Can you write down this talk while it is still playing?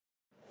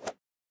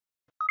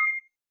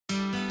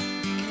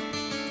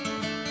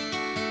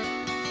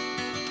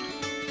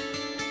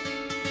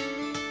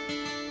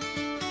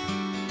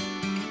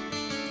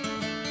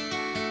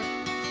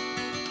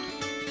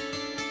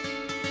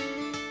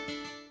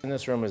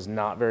this room is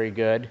not very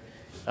good.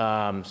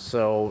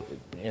 So,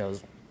 you know,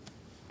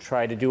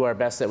 try to do our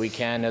best that we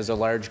can as a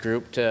large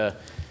group to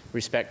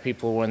respect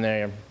people when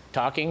they're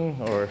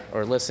talking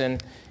or listen.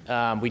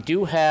 We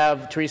do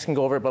have, Teresa can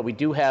go over it, but we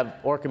do have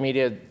Orca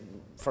Media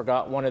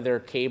forgot one of their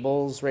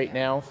cables right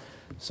now.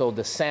 So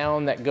the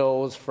sound that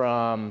goes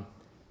from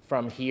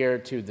here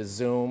to the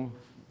Zoom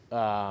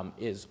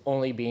is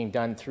only being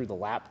done through the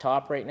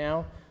laptop right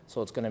now.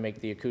 So it's going to make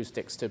the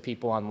acoustics to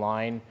people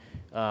online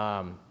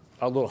a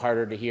little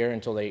harder to hear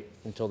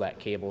until that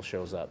cable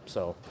shows up.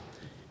 So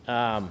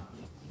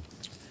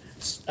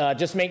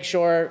just make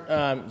sure,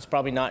 it's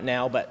probably not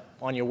now, but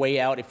on your way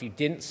out, if you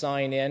didn't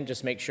sign in,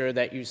 just make sure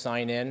that you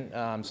sign in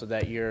so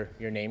that your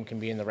name can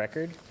be in the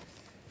record.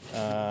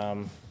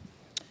 So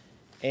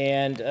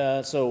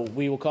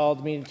we will call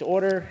the meeting to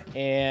order,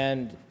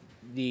 and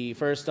the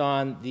first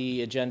on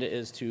the agenda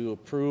is to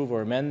approve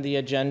or amend the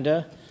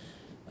agenda.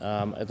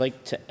 I'd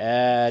like to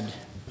add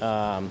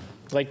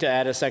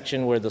a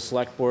section where the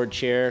select board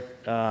chair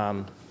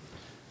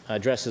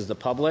addresses the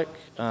public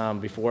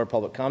before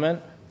public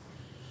comment.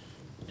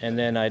 And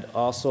then I'd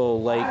also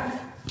like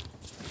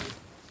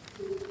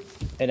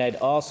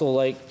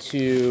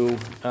to,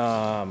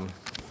 our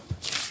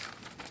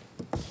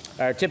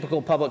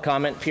typical public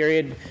comment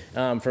period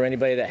for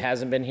anybody that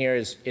hasn't been here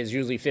is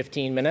usually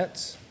 15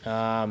 minutes.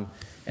 And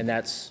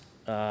that's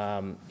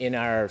in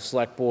our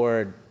select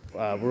board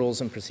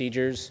rules and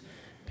procedures.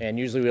 And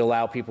usually we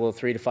allow people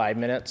 3 to 5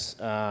 minutes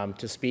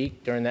to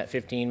speak during that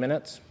 15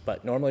 minutes.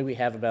 But normally we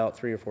have about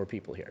 3 or 4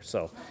 people here.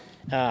 So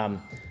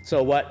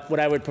what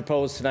I would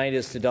propose tonight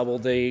is to double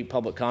the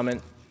public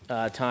comment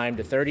time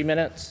to 30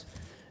 minutes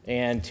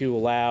and to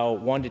allow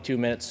 1 to 2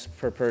 minutes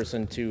per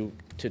person to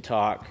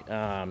talk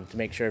to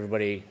make sure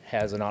everybody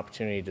has an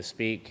opportunity to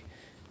speak.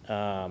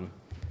 And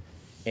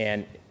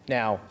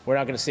now, we're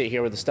not going to sit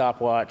here with a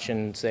stopwatch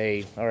and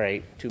say, all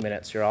right, 2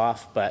 minutes, you're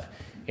off. But,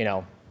 you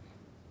know,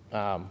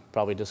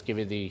 probably just give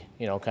you the,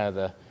 you know, kind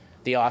of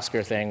the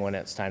Oscar thing when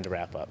it's time to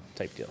wrap up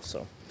type deal.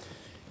 So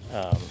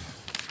I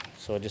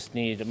just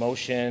need a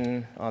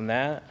motion on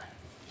that.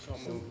 So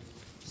moved.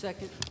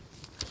 Second.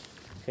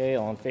 Okay,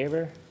 all in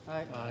favor?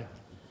 Aye. All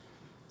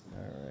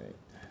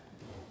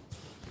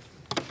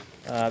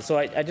right. So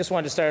I just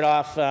wanted to start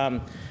off.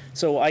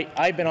 So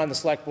I've been on the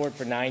select board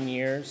for 9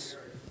 years.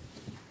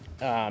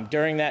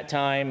 During that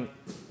time,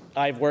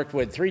 I've worked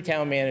with 3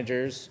 town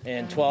managers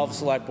and 12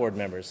 select board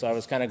members. So I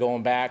was kind of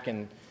going back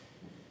and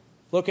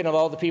looking at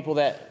all the people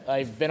that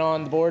I've been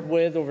on the board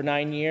with over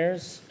 9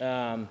 years.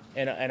 And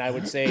I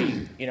would say,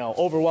 you know,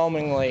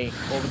 overwhelmingly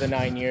over the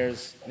 9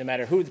 years, no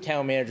matter who the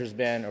town manager's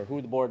been or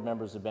who the board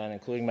members have been,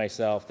 including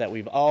myself, that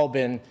we've all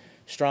been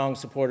strong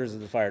supporters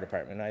of the fire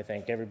department. I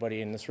think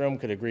everybody in this room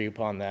could agree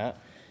upon that.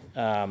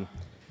 And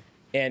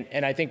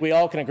I think we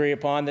all can agree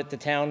upon that the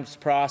town's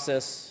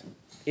process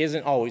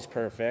isn't always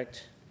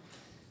perfect.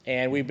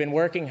 And we've been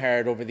working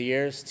hard over the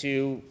years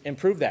to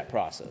improve that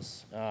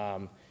process.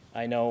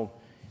 I know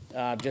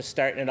just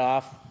starting it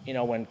off, you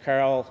know, when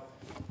Carl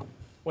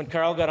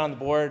got on the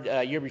board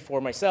a year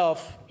before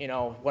myself, you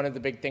know, one of the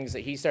big things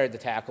that he started to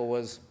tackle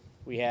was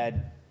we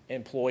had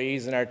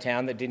employees in our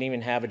town that didn't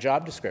even have a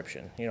job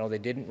description. You know, they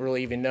didn't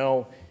really even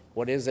know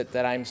what is it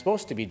that I'm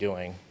supposed to be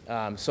doing,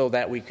 so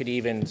that we could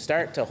even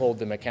start to hold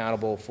them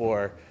accountable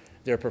for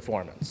their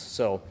performance.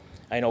 So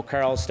I know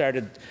Carl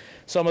started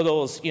some of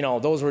those, you know,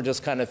 those were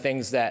just kind of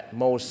things that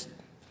most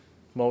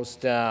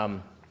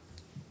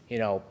you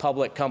know,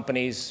 public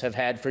companies have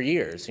had for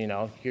years. You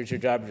know, here's your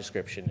job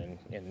description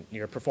and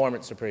your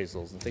performance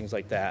appraisals and things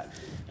like that.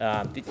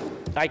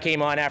 I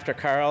came on after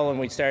Carl and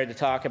we started to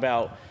talk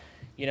about,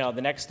 you know,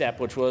 the next step,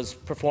 which was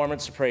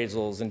performance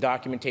appraisals and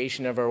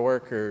documentation of our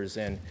workers.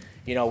 And,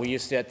 you know, we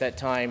used to, at that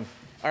time,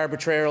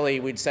 arbitrarily,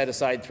 we'd set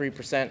aside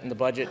 3% in the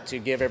budget to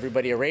give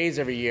everybody a raise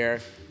every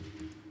year,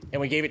 and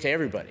we gave it to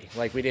everybody.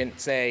 Like, we didn't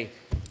say,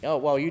 oh,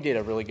 well, you did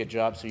a really good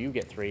job, so you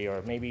get 3,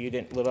 or maybe you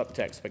didn't live up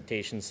to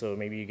expectations, so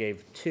maybe you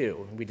gave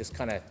 2. We just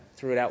kind of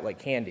threw it out like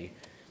candy.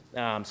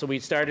 So we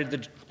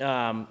started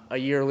a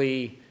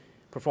yearly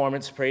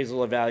performance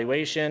appraisal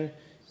evaluation.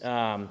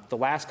 The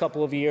last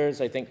couple of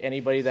years, I think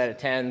anybody that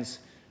attends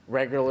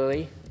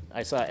regularly,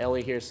 I saw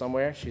Ellie here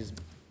somewhere.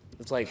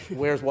 It's like,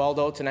 where's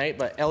Waldo tonight?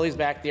 But Ellie's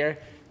back there.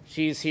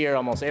 She's here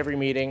almost every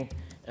meeting,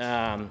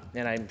 and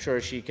I'm sure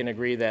she can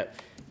agree that,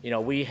 you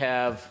know, we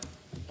have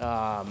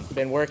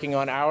been working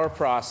on our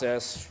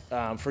process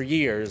for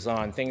years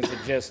on things that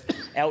just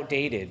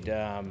outdated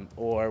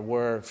or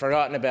were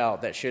forgotten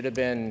about that should have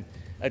been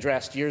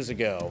addressed years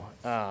ago,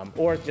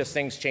 or just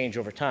things change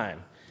over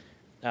time.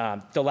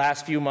 The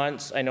last few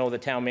months, I know the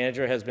town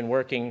manager has been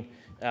working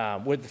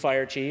with the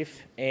fire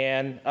chief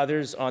and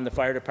others on the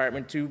fire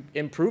department to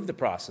improve the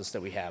process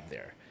that we have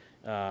there.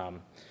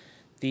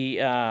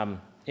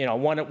 You know,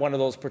 one of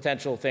those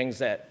potential things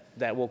that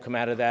will come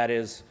out of that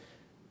is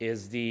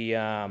the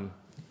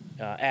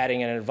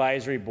adding an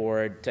advisory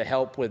board to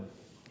help with,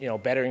 you know,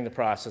 bettering the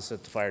process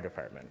at the fire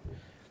department.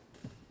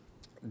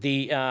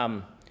 You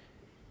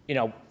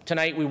know,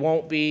 tonight we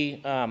won't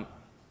be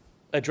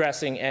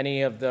addressing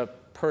any of the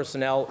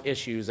personnel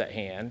issues at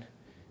hand,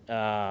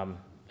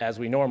 as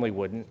we normally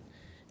wouldn't.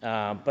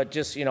 But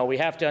just, we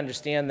have to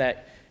understand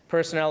that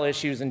personnel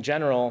issues in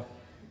general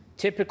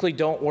typically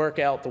don't work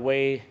out the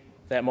way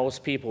that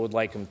most people would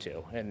like them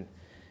to.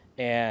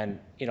 And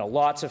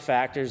lots of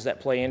factors that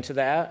play into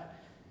that.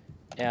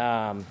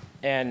 And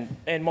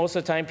most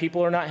of the time,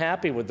 people are not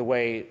happy with the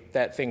way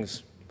that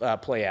things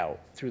play out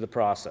through the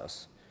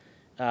process.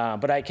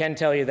 But I can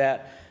tell you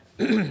that,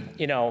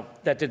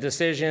 that the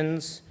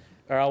decisions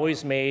are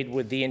always made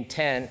with the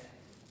intent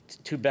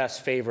to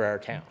best favor our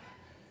town.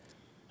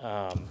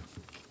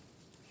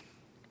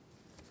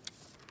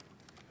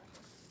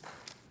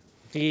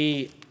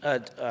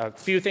 A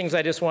few things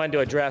I just wanted to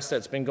address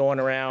that's been going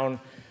around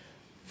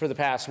for the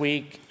past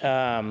week.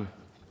 And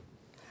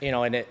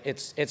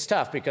it's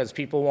tough because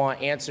people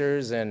want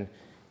answers, and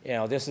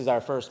this is our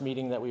first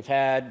meeting that we've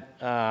had.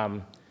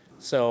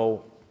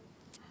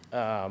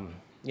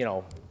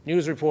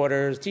 News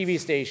reporters, TV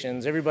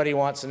stations, everybody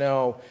wants to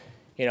know,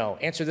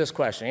 answer this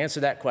question,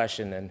 answer that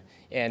question,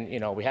 and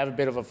we have a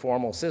bit of a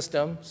formal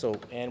system,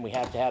 and we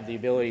have to have the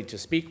ability to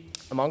speak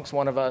amongst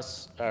one of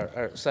us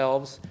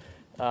ourselves.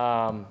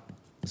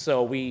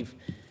 So we've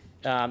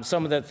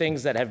some of the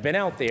things that have been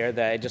out there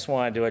that I just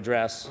wanted to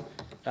address.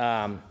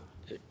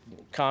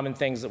 Common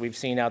things that we've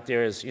seen out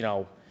there is,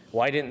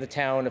 why didn't the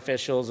town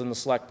officials and the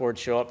select board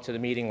show up to the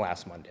meeting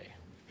last Monday?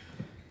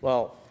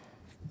 Well,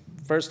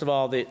 first of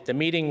all, the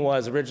meeting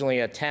was originally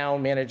a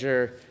town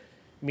manager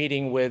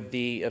meeting with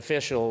the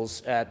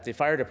officials at the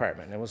fire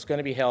department. It was going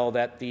to be held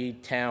at the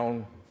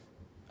town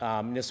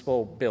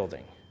municipal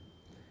building.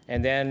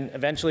 And then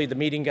eventually the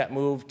meeting got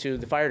moved to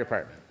the fire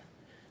department.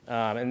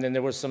 And then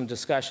there was some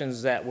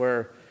discussions that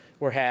were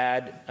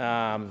had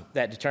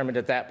that determined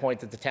at that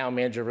point that the town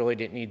manager really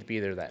didn't need to be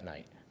there that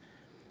night.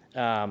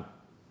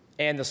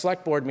 And the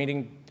select board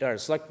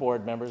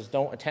members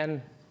don't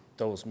attend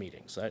those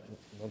meetings. I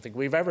don't think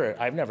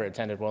I've never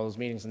attended one of those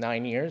meetings in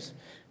 9 years,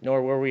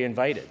 nor were we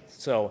invited.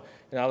 So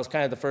that was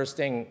kind of the first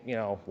thing,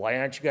 why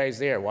aren't you guys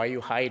there? Why are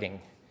you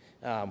hiding?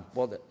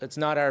 Well, it's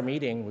not our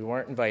meeting. We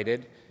weren't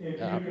invited. If you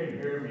can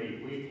hear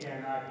me, we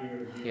cannot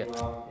hear you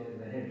out in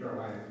the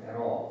hinterland at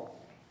all.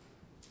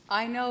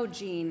 I know,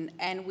 Gene,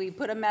 and we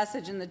put a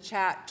message in the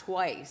chat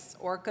twice.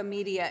 Orca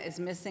Media is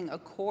missing a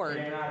cord.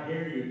 I cannot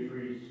hear you,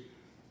 Trees.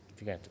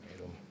 If you got to mute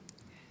them.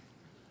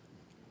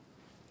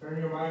 Turn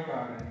your mic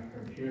on your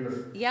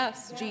computer.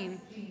 Yes,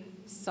 Gene.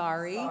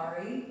 Sorry.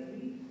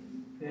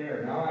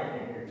 There, now I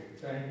can hear you.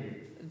 Thank you.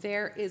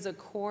 There is a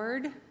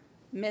cord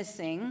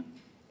missing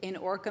in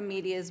Orca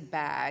Media's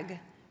bag,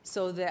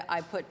 so that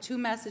I put 2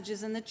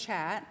 messages in the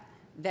chat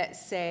that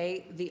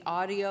say the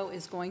audio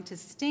is going to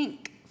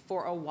stink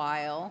for a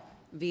while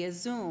via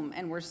Zoom,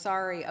 and we're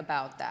sorry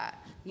about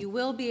that. You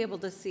will be able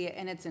to see it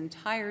in its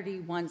entirety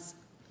once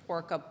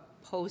Orca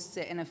posts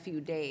it in a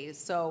few days.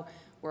 So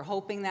we're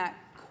hoping that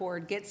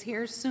cord gets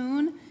here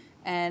soon,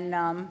 and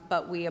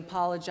but we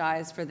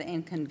apologize for the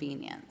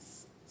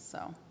inconvenience.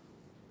 So.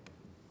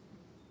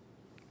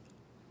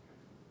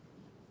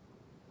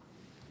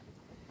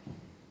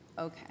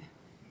 Okay.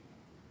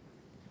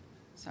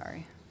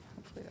 Sorry.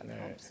 Hopefully that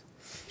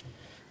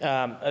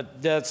helps.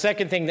 The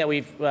second thing that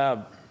we've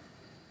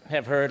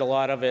have heard a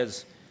lot of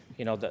is,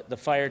 the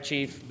fire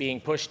chief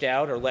being pushed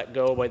out or let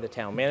go by the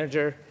town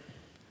manager.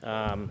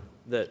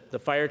 The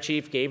fire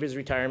chief gave his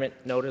retirement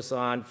notice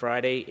on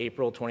Friday,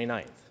 April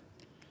 29th.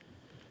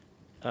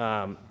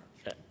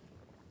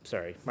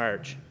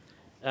 March.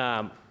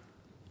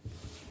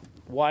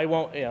 Why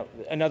won't,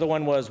 another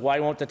one was,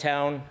 why won't the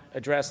town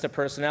address the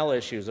personnel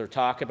issues or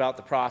talk about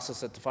the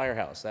process at the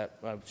firehouse? That,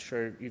 I'm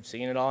sure you've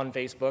seen it on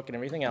Facebook and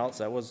everything else.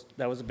 That was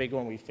a big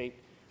one.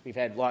 We've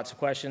had lots of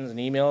questions and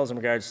emails in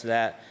regards to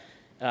that.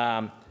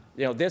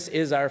 This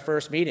is our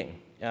first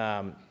meeting.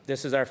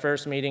 This is our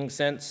first meeting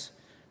since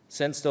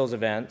those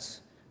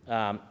events.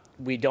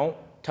 We don't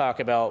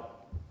talk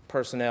about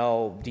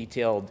personnel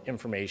detailed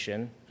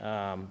information.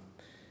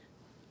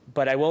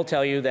 But I will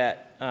tell you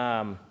that,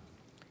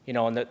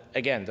 and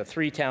again, the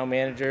 3 town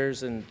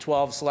managers and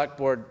 12 select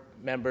board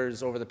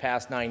members over the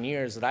past 9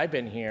 years that I've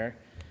been here,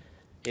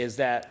 is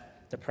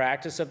that the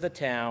practice of the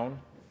town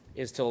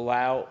is to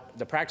allow,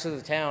 the practice of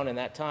the town in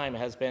that time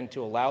has been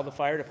to allow the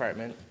fire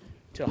department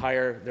to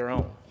hire their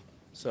own.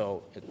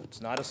 So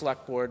it's not a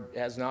select board, it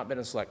has not been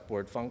a select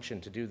board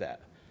function to do that.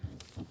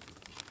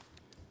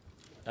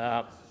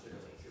 I'm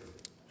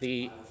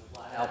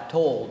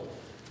told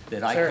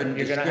that I couldn't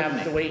You're going to have to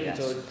discriminate. wait Yes.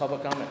 until the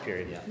public comment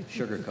period. Yeah,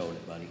 sugarcoat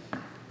it, buddy.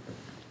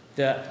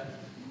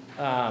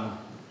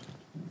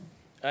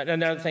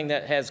 Another thing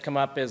that has come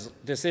up is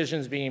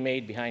decisions being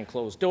made behind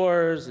closed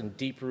doors and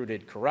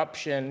deep-rooted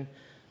corruption.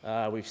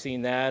 We've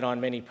seen that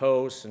on many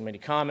posts and many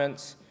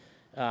comments.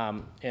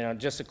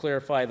 Just to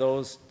clarify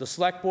those, the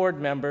select board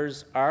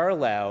members are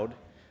allowed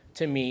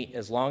to meet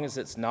as long as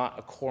it's not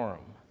a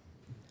quorum.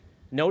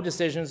 No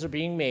decisions are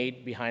being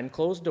made behind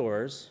closed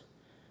doors.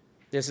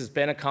 This has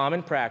been a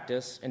common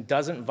practice and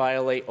doesn't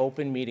violate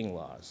open meeting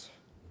laws.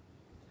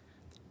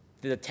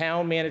 The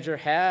town manager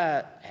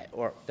had,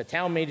 or the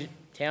town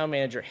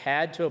manager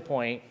had to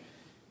appoint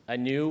a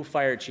new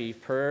fire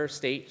chief per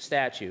state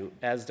statute,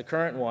 as the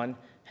current one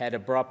had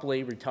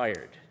abruptly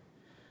retired.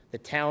 The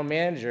town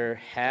manager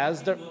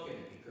has the... Keep looking at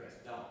me, Chris,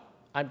 don't.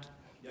 I'm,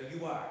 Yeah,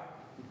 you are.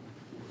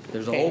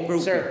 There's a okay, whole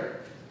group sir.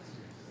 here.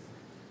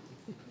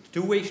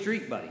 Two-way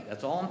street, buddy.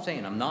 That's all I'm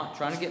saying. I'm not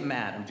trying to get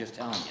mad. I'm just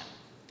telling you.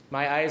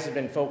 My eyes have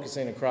been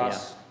focusing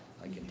across.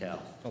 Yeah, I can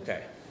tell.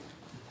 Okay.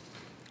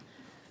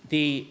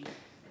 The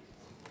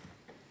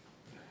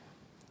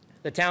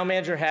town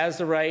manager has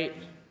the right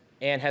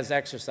and has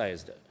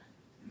exercised it.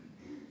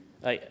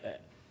 I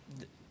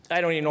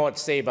don't even know what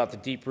to say about the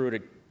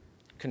deep-rooted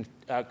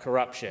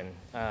corruption.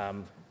 I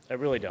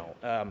really don't.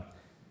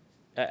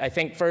 I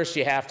think first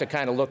you have to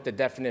kind of look the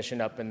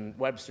definition up in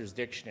Webster's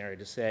dictionary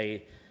to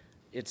say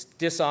it's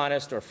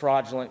dishonest or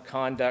fraudulent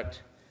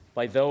conduct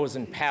by those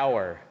in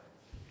power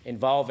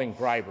involving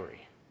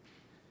bribery.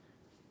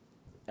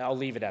 I'll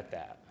leave it at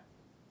that.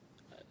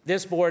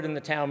 This board and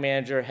the town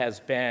manager has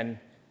been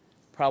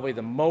probably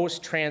the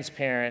most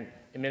transparent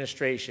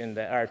administration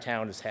that our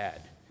town has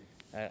had.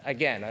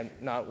 Again, I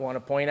not want to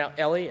point out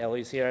Ellie.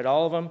 Ellie's here at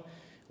all of them.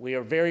 We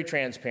are very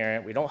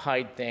transparent. We don't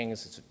hide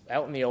things. It's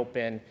out in the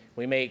open.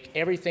 We make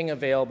everything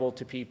available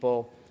to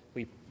people.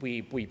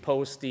 We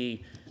post the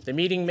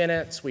meeting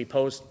minutes. We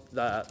post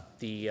the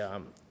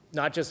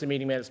not just the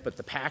meeting minutes, but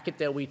the packet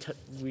that we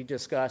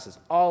discuss is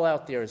all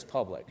out there as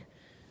public.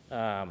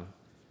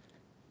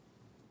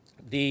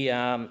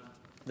 The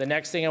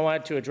next thing I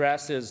wanted to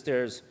address is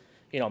there's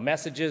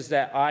messages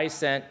that I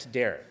sent to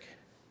Derek.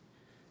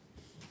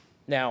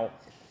 Now,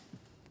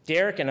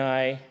 Derek and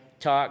I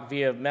talk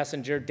via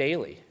Messenger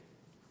daily.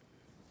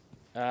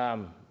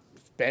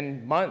 It's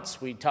been months.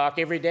 We talk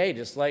every day,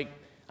 just like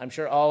I'm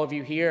sure all of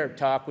you here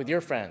talk with your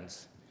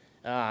friends.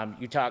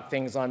 You talk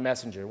things on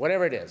Messenger,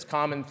 whatever it is,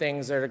 common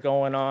things that are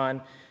going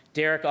on.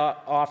 Derek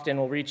often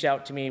will reach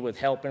out to me with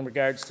help in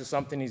regards to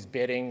something he's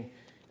bidding.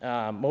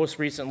 Most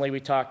recently,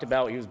 we talked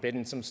about he was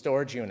bidding some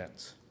storage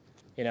units.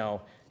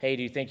 Hey,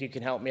 do you think you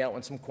can help me out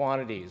with some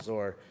quantities?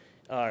 Or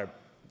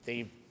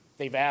they've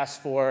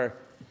asked for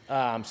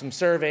some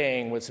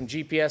surveying with some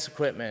GPS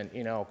equipment.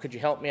 Could you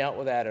help me out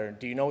with that? Or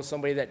do you know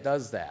somebody that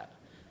does that?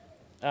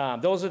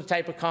 Those are the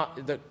type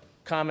of the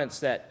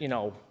comments that,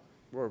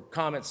 were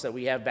comments that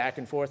we have back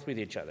and forth with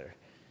each other.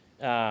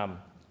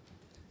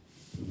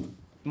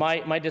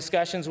 My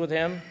discussions with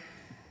him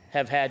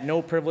have had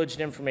no privileged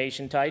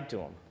information tied to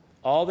them.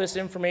 All this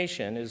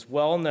information is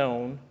well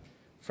known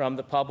from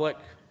the public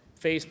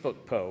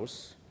Facebook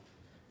posts,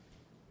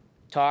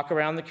 talk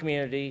around the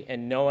community,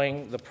 and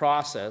knowing the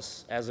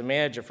process as a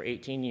manager for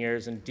 18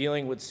 years and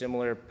dealing with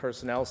similar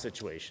personnel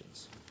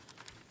situations.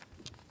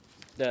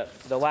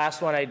 The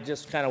last one I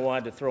just kind of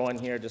wanted to throw in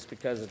here just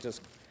because it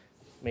just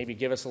maybe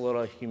give us a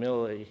little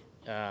humility,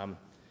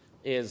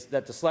 is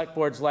that the select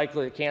board's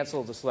likely to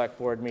cancel the select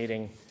board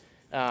meeting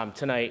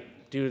tonight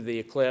due to the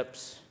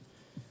eclipse,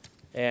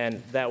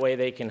 and that way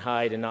they can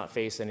hide and not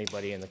face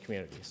anybody in the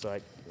community. So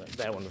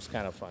that one was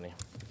kind of funny.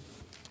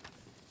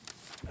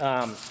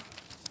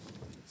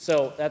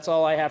 So that's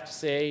all I have to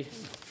say.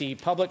 The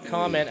public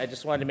comment, I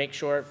just wanted to make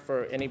sure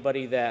for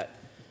anybody that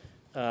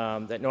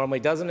that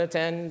normally doesn't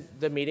attend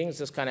the meetings,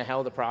 just kind of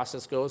how the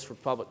process goes for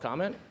public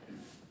comment.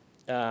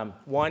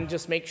 One,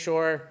 just make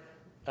sure,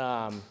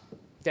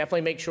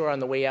 definitely make sure on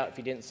the way out, if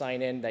you didn't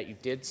sign in, that you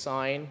did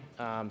sign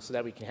so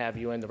that we can have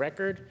you in the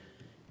record.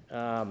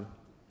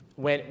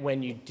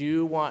 When you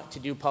do want to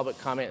do public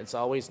comment, it's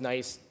always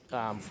nice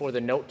for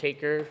the note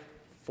taker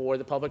for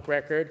the public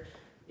record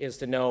is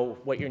to know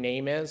what your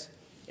name is.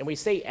 And we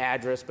say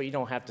address, but you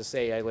don't have to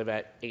say I live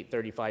at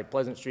 835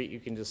 Pleasant Street. You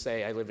can just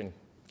say I live in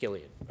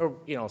Gilead, or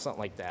something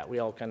like that. We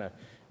all kind of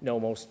know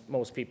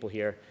most people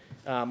here.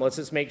 Let's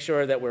just make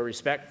sure that we're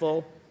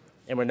respectful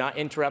and we're not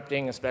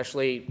interrupting,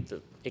 especially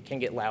it can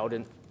get loud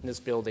in this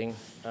building,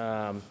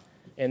 and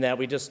that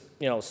we just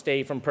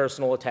stay from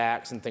personal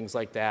attacks and things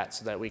like that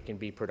so that we can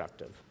be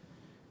productive.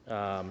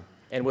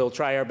 And we'll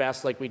try our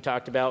best, like we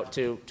talked about,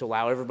 to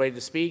allow everybody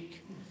to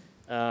speak.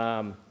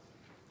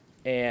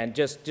 And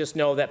just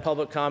know that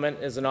public comment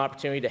is an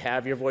opportunity to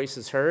have your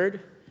voices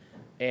heard,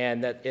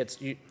 and that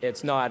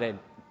it's not an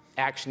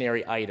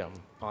actionary item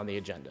on the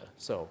agenda.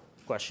 So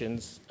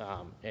questions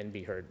and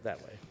be heard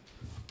that way.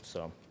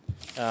 So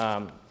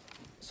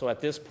at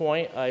this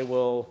point, I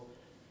will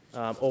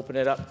open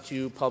it up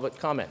to public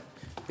comment.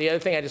 The other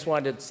thing I just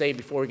wanted to say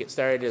before we get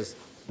started is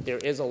there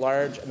is a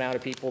large amount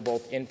of people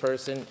both in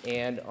person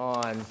and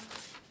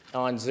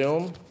on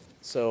Zoom.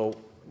 So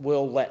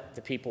we'll let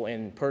the people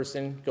in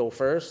person go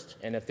first,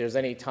 and if there's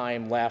any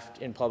time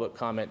left in public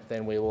comment,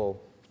 then we will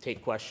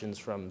take questions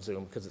from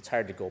Zoom because it's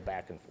hard to go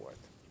back and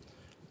forth.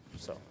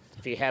 So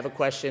if you have a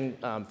question,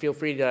 feel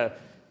free to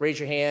raise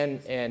your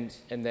hand, and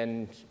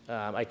then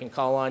I can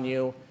call on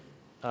you.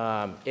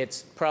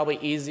 It's probably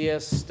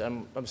easiest,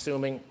 I'm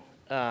assuming,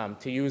 to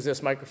use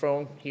this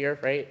microphone here,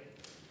 right?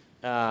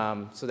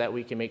 So that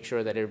we can make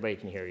sure that everybody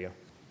can hear you.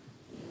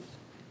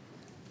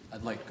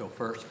 I'd like to go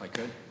first if I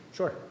could.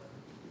 Sure.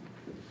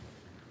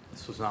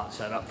 This was not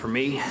set up for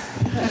me.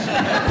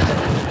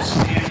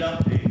 Stand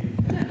up, Dave.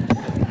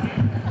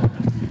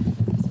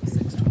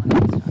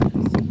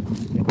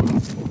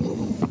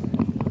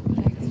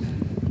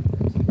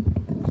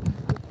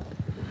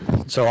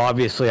 So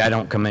obviously I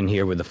don't come in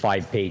here with a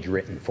 5-page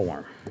written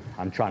form.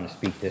 I'm trying to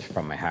speak this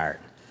from my heart.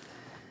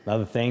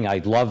 Another thing, I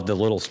loved the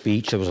little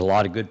speech. There was a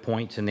lot of good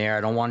points in there. I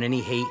don't want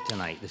any hate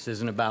tonight. This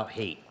isn't about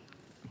hate.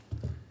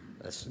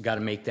 That's got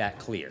to make that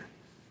clear.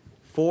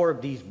 4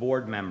 of these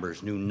board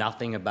members knew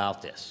nothing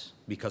about this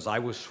because I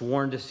was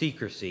sworn to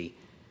secrecy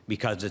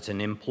because it's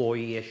an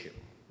employee issue.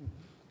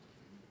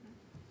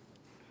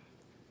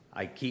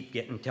 I keep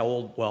getting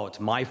told, well,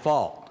 it's my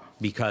fault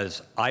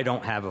because I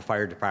don't have a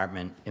fire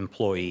department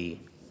employee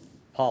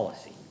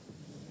policy.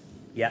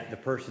 Yet the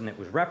person that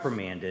was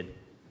reprimanded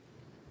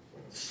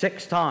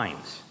 6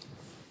 times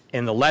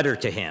in the letter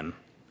to him,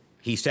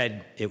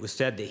 it was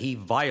said that he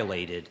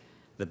violated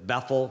the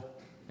Bethel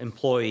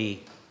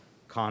employee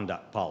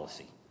conduct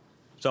policy.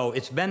 So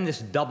it's been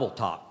this double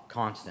talk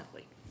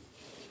constantly.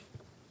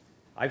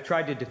 I've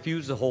tried to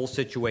diffuse the whole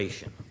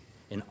situation,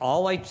 and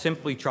all I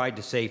simply tried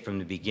to say from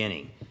the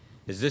beginning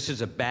is this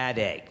is a bad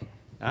egg.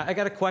 I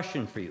got a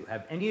question for you.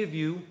 Have any of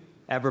you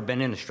ever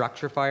been in a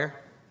structure fire?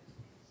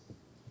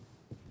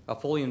 A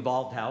fully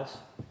involved house?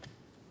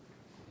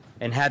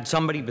 And had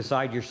somebody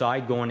beside your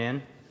side going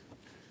in?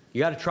 You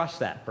got to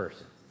trust that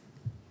person.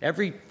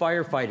 Every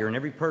firefighter and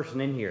every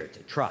person in here, it's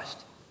a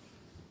trust.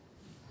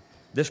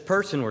 This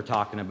person we're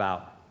talking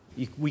about,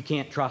 we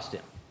can't trust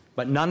him.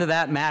 But none of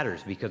that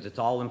matters because it's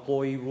all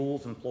employee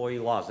rules, employee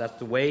laws. That's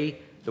the way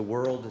the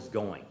world is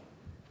going.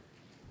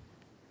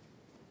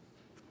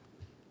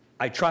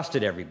 I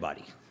trusted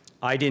everybody.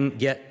 I didn't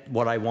get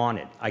what I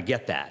wanted. I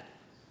get that.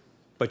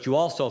 But you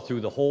also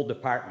threw the whole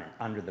department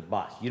under the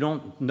bus.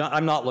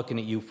 I'm not looking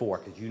at you 4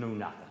 because you knew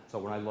nothing. So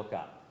when I look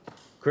up,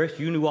 Chris,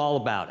 you knew all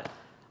about it.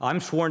 I'm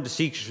sworn to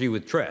secrecy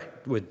with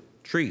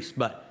Treese,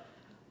 but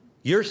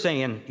you're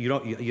saying,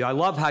 I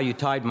love how you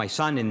tied my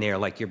son in there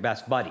like your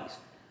best buddies,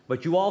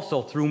 but you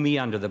also threw me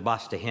under the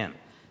bus to him.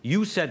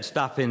 You said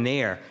stuff in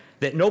there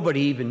that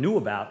nobody even knew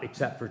about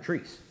except for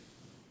Treese.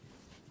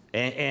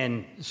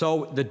 And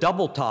so the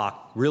double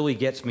talk really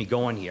gets me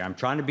going here. I'm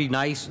trying to be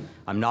nice.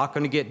 I'm not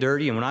going to get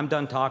dirty. And when I'm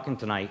done talking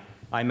tonight,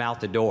 I'm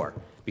out the door.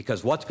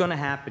 Because what's going to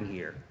happen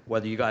here,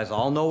 whether you guys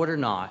all know it or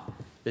not,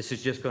 this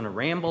is just going to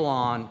ramble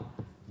on,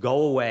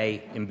 go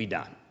away, and be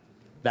done.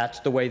 That's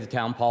the way the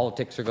town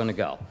politics are going to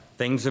go.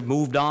 Things have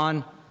moved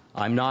on.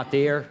 I'm not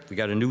there. We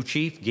got a new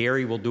chief.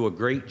 Gary will do a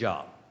great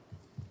job.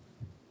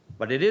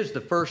 But it is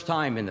the first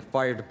time in the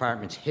fire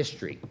department's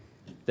history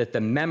that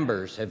the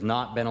members have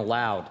not been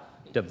allowed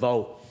to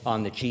vote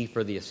on the chief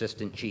or the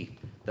assistant chief.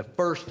 The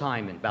first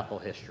time in Bethel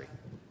history,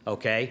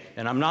 okay?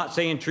 And I'm not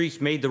saying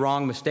Treese made the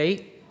wrong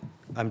mistake.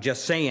 I'm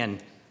just saying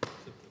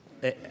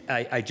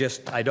I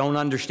don't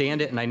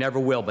understand it and I never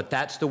will, but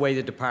that's the way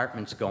the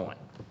department's going.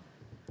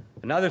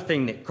 Another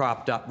thing that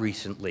cropped up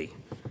recently,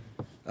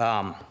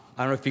 I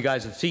don't know if you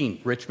guys have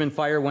seen, Richmond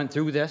Fire went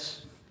through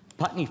this.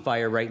 Putney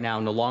Fire right now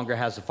no longer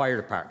has a fire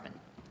department.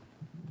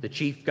 The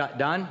chief got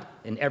done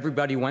and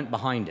everybody went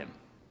behind him.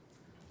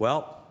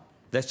 Well,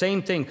 the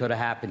same thing could have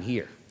happened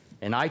here,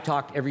 and I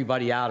talked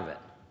everybody out of it.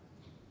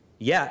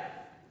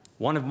 Yet,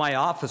 one of my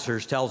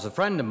officers tells a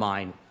friend of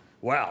mine,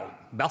 well,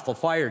 Bethel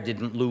Fire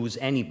didn't lose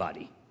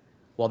anybody.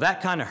 Well,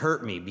 that kind of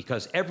hurt me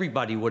because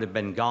everybody would have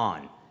been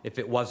gone if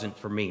it wasn't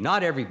for me.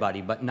 Not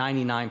everybody, but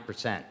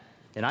 99%.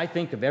 And I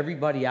think of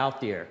everybody out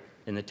there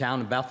in the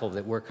town of Bethel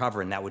that we're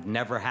covering that would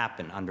never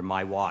happen under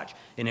my watch.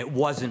 And it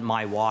wasn't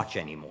my watch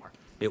anymore.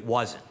 It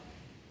wasn't.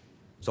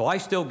 So I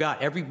still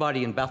got,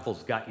 everybody in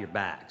Bethel's got your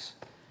backs.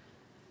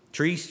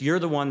 Treese, you're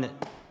the one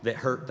that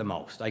hurt the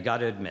most. I got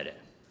to admit it.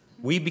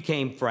 We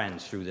became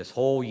friends through this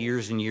whole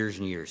years and years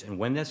and years. And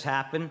when this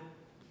happened,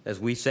 as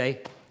we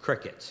say,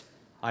 crickets.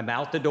 I'm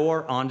out the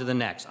door, on to the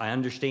next. I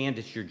understand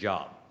it's your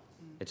job.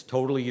 It's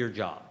totally your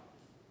job.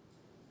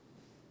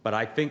 But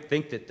I think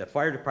that the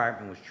fire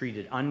department was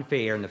treated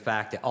unfair in the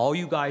fact that all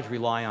you guys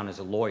rely on is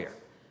a lawyer.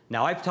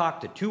 Now, I've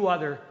talked to 2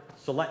 other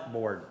select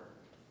board,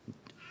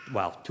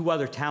 well, 2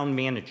 other town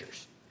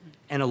managers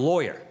and a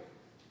lawyer,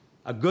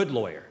 a good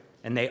lawyer.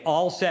 And they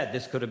all said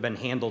this could have been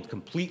handled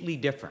completely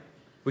different.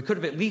 We could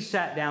have at least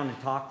sat down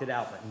and talked it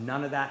out, but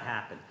none of that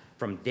happened.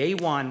 From day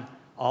one,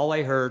 all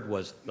I heard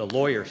was the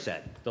lawyer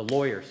said, the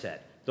lawyer said,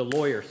 the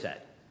lawyer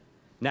said.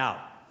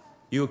 Now,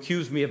 you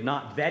accuse me of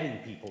not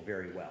vetting people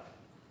very well.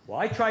 Well,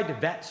 I tried to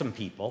vet some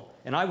people,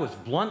 and I was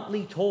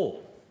bluntly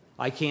told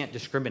I can't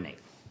discriminate.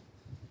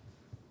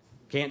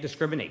 Can't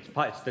discriminate.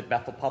 It's the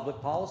Bethel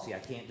public policy. I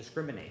can't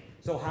discriminate.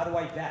 So how do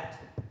I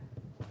vet?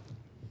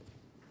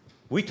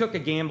 We took a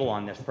gamble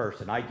on this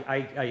person. I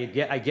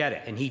get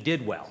it, and he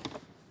did well.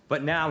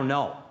 But now,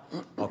 no,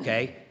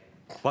 okay?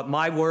 But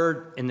my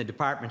word and the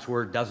department's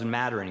word doesn't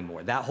matter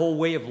anymore. That whole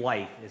way of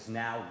life is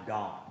now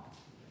gone.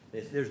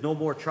 There's no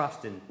more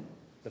trust in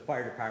the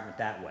fire department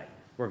that way.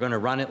 We're going to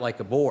run it like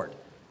a board.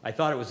 I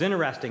thought it was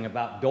interesting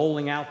about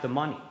doling out the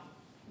money.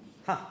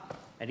 Huh,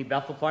 any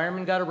Bethel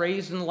firemen got a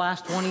raise in the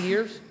last 20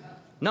 years?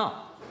 No.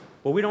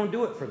 Well, we don't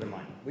do it for the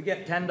money. We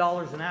get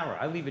 $10 an hour.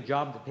 I leave a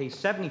job that pays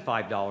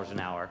 $75 an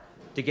hour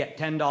to get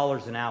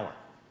 $10 an hour.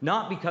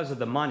 Not because of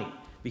the money,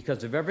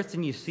 because of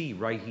everything you see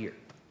right here.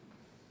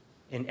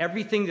 And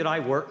everything that I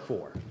work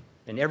for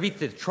and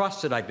the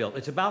trust that I built.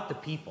 It's about the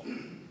people.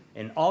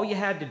 And all you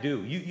had to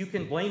do, you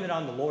can blame it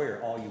on the lawyer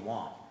all you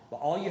want, but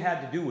all you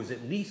had to do was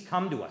at least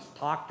come to us,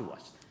 talk to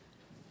us,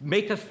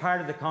 make us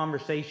part of the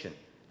conversation.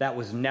 That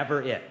was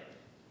never it.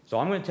 So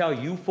I'm going to tell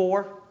you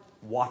four,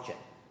 watch it.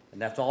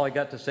 And that's all I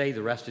got to say.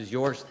 The rest is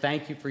yours.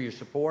 Thank you for your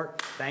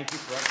support. Thank you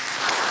for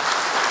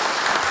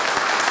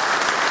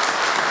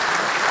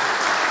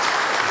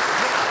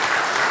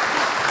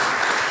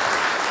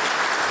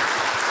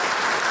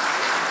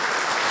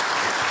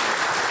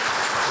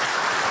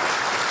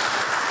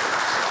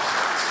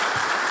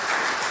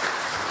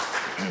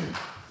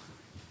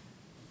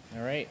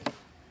All right.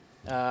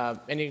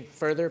 Any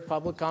further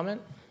public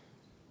comment?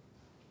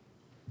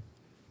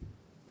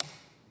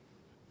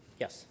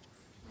 Yes.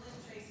 Lynn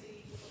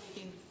Tracy,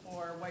 speaking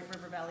for White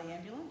River Valley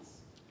Ambulance.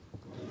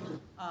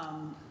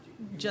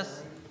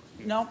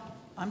 No,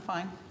 I'm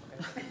fine.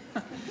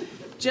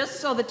 Just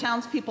so the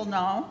townspeople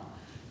know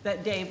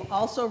that Dave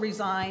also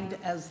resigned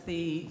as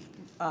the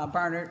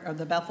Barnard, or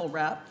the Bethel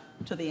rep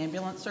to the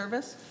ambulance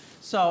service.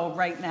 So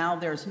right now,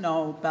 there's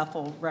no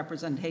Bethel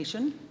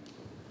representation.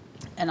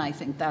 And I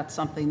think that's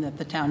something that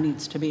the town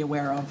needs to be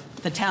aware of.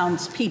 The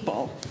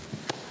townspeople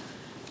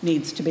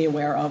needs to be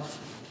aware of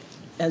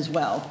as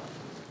well.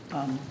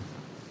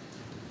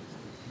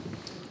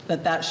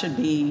 That should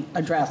be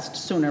addressed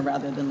sooner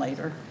rather than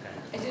later.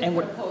 I did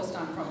put a post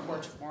on Front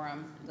Porch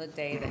Forum the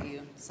day that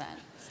you sent,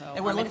 so.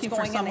 And we're looking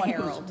for someone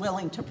who's Herald.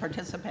 willing to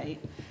participate,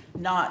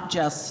 not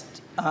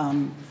just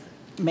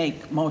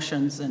make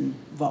motions and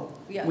vote.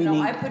 Yeah, We no,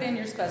 need- I put in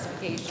your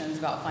specifications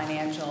about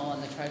financial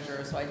and the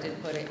treasurer, so I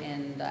did put it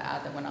in the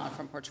ad that went on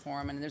Front Porch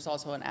Forum, and there's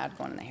also an ad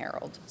going in the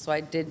Herald. So I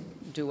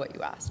did do what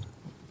you asked.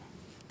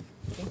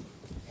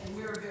 And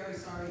we're very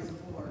sorry as a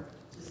board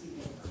to see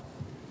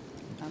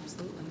that.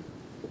 Absolutely.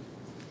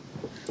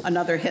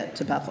 Another hit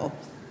to Bethel.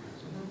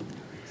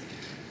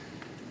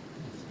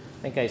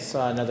 I think I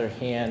saw another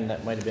hand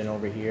that might have been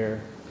over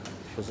here.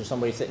 Was there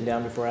somebody sitting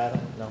down before Adam?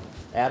 No.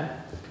 Adam?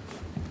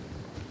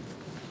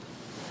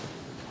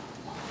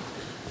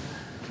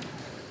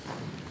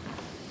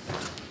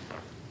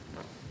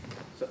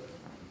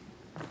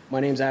 My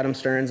name's Adam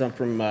Stearns. I'm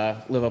from,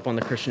 live up on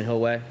the Christian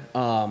Hillway.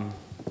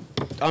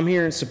 I'm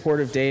here in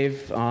support of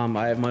Dave.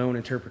 I have my own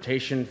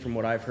interpretation from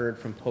what I've heard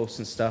from posts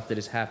and stuff that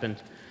has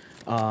happened.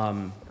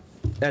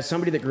 As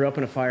somebody that grew up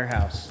in a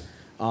firehouse,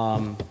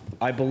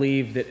 I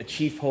believe that a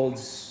chief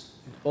holds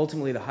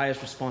ultimately the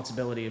highest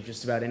responsibility of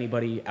just about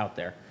anybody out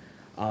there.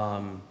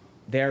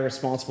 They're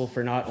responsible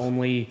for not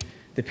only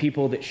the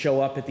people that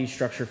show up at these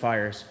structure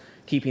fires,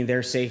 keeping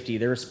their safety.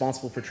 They're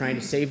responsible for trying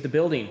to save the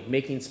building,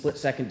 making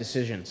split-second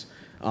decisions.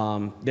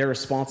 They're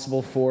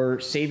responsible for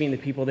saving the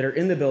people that are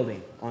in the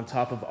building on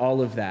top of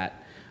all of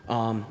that.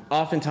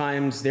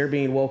 Oftentimes, they're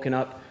being woken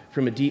up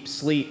from a deep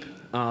sleep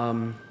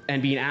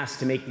and being asked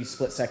to make these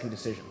split-second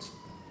decisions.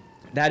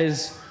 That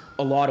is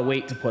a lot of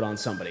weight to put on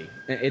somebody.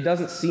 It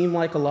doesn't seem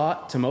like a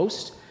lot to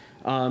most,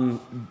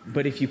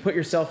 but if you put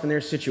yourself in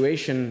their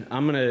situation,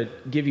 I'm going to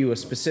give you a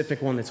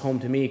specific one that's home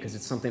to me because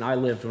it's something I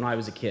lived when I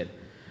was a kid.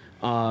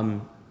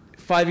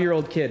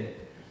 5-year-old kid,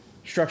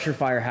 structure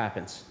fire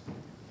happens.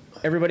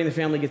 Everybody in the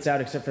family gets out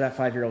except for that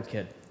 5-year-old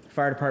kid.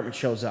 Fire department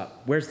shows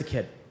up. Where's the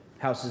kid?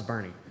 House is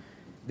burning.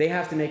 They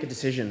have to make a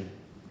decision.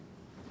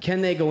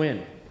 Can they go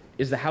in?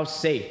 Is the house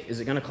safe? Is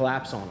it going to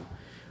collapse on them?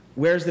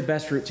 Where's the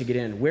best route to get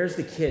in? Where's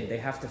the kid? They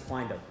have to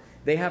find him.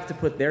 They have to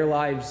put their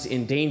lives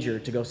in danger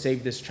to go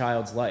save this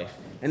child's life.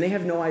 And they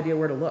have no idea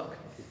where to look.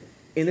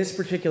 In this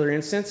particular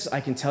instance,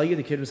 I can tell you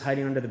the kid was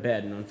hiding under the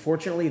bed, and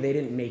unfortunately, they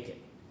didn't make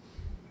it.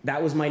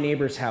 That was my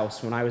neighbor's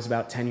house when I was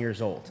about 10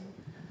 years old.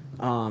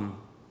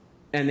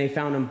 And they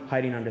found him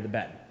hiding under the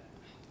bed.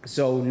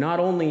 So not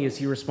only is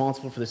he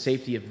responsible for the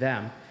safety of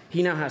them,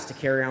 he now has to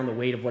carry on the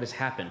weight of what has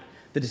happened,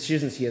 the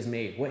decisions he has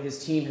made, what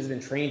his team has been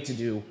trained to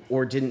do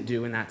or didn't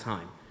do in that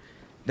time.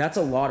 That's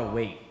a lot of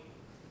weight.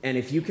 And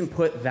if you can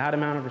put that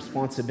amount of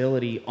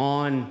responsibility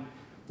on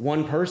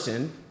one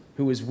person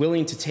who is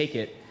willing to take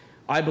it,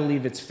 I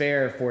believe it's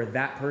fair for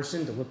that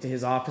person to look to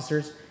his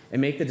officers and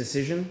make the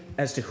decision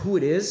as to who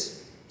it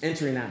is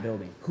entering that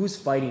building, who's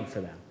fighting for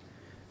them.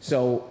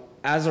 So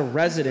as a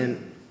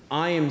resident,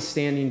 I am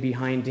standing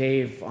behind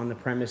Dave on the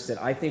premise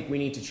that I think we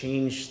need to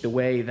change the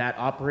way that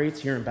operates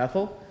here in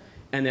Bethel,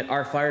 and that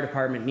our fire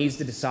department needs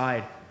to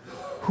decide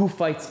who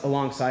fights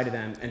alongside of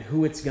them and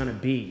who it's gonna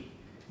be.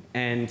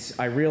 And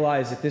I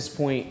realize at this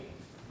point,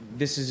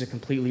 this is a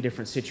completely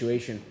different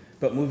situation,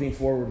 but moving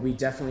forward, we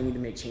definitely need to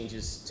make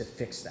changes to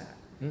fix that.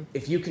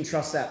 If you can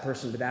trust that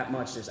person to that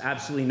much, there's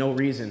absolutely no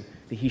reason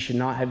that he should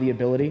not have the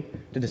ability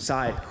to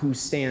decide who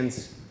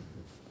stands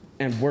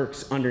and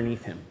works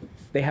underneath him.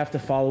 They have to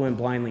follow him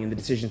blindly in the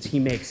decisions he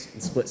makes in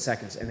split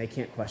seconds, and they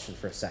can't question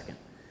for a second.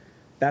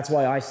 That's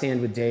why I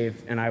stand with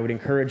Dave, and I would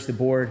encourage the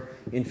board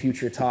in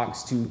future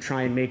talks to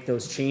try and make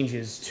those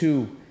changes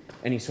to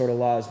any sort of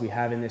laws we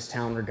have in this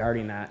town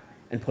regarding that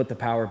and put the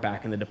power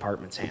back in the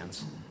department's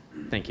hands.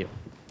 Thank you.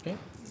 Okay.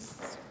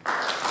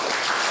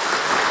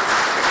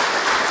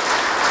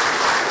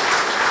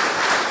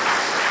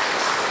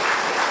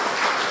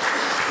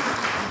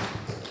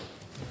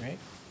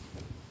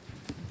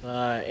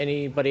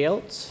 Anybody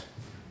else?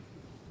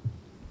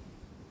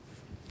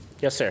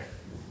 Yes, sir.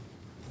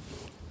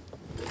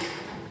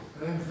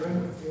 I'm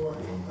friend with you.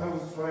 I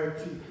was fire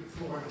chief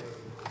before.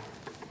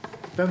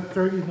 Spent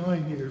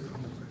 39 years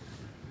on the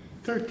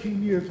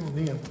 13 years on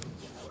the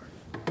ambulance force.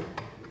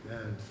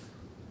 And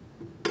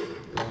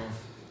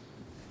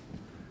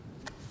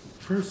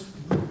first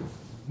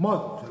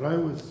month that I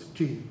was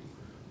chief,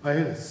 I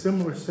had a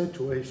similar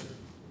situation.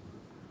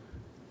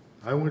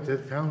 I went to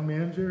the town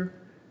manager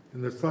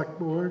and the select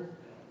board,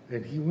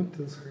 and he went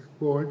to the select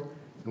board,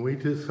 and we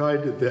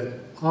decided that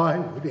I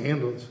would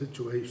handle the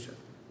situation.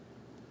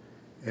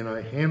 And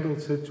I handled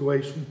the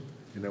situation,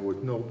 and there was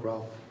no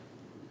problem.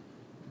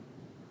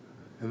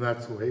 And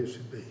that's the way it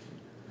should be.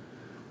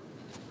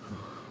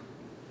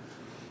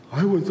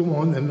 I was the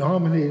one that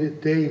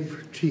nominated Dave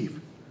for chief.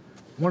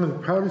 One of the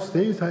proudest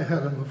days I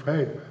had on the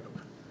fire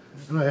department.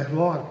 And I had a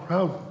lot of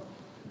proud ones.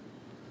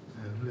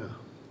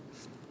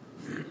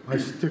 And I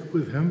stick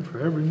with him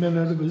for every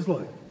minute of his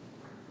life.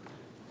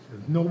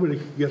 And nobody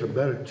could get a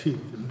better chief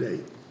than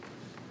Dave.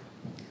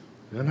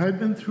 And I've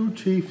been through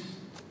chiefs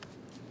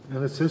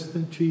and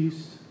assistant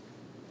chiefs.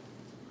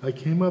 I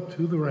came up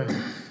through the ranks.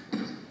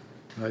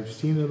 And I've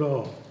seen it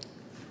all.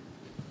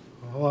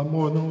 A lot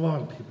more than a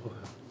lot of people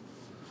have.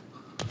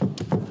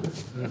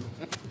 We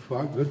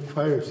fought good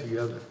fires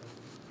together.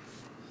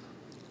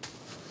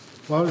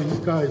 A lot of these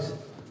guys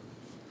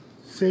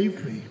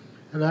saved me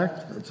in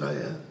accidents I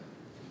had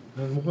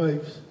and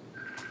wives.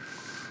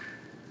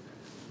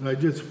 And I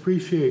just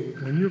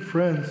appreciate when you're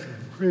friends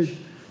and bridge,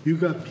 you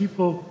got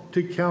people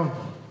to count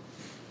on.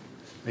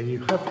 And you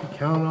have to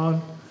count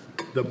on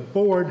the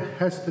board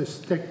has to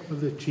stick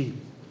with the chief.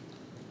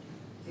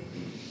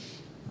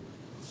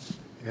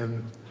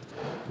 And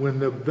when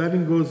the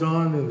vetting goes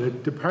on and the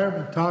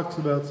department talks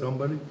about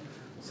somebody,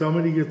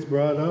 somebody gets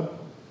brought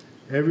up,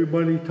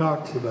 everybody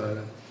talks about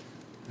it.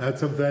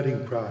 That's a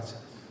vetting process.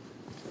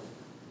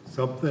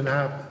 Something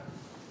happened.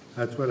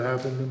 That's what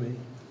happened to me.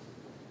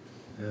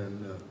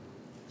 And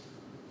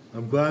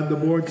I'm glad the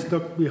board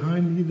stuck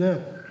behind me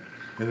then.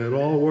 And it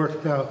all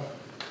worked out.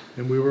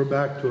 And we were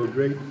back to a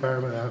great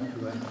department after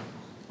that.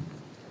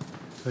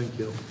 Thank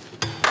you.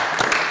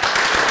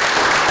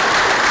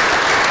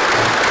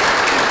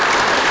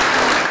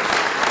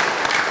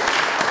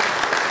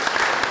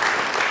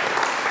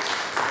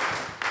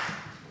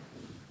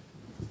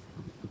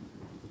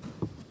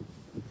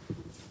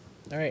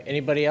 All right,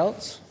 anybody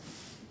else?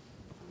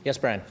 Yes,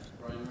 Brian.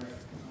 Brian,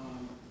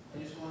 I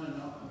just want to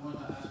know, I want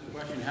to ask a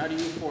question. How do you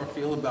four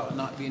feel about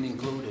not being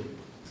included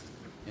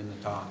in the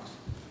talks?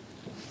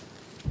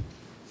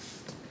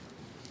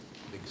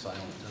 Big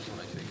silence, that's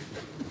what I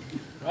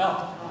figured.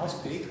 Well, I'll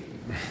speak.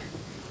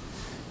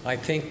 I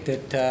think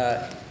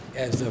that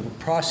as the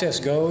process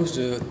goes,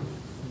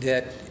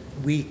 that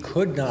we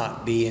could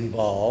not be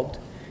involved,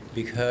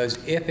 because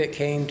if it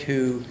came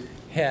to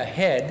a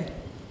head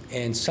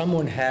and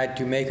someone had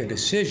to make a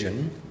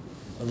decision,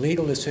 a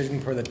legal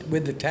decision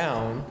with the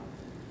town,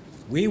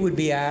 we would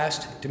be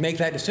asked to make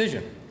that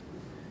decision.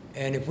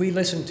 And if we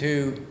listen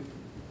to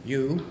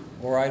you,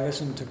 or I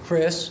listen to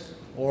Chris,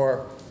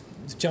 or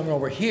this gentleman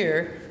over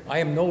here, I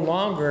am no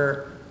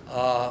longer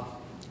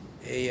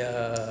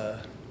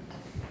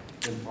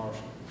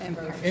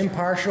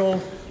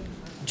impartial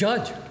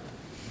judge.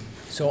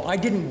 So I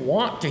didn't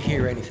want to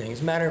hear anything.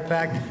 As a matter of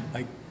fact,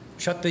 I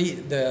shut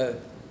the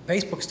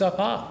Facebook stuff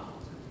off.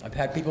 I've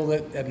had people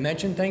that have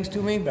mentioned things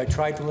to me, but I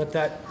tried to let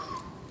that,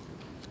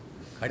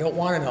 I don't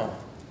want to know.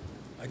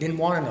 I didn't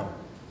want to know.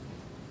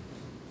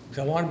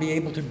 Because I want to be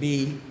able to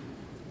be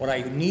what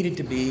I needed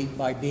to be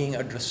by being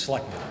a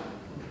selectman.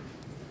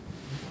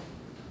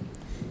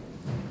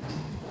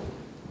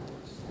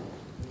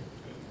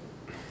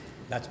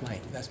 That's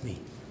me.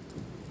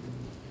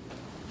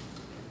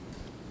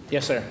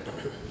 Yes, sir.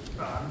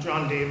 I'm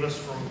John Davis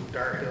from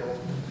Dart Hill.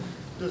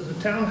 Does the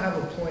town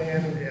have a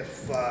plan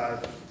if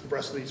the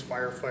rest of these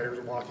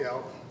firefighters walk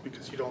out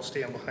because you don't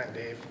stand behind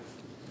Dave?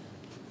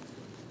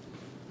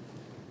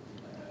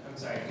 I'm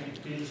sorry,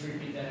 could you just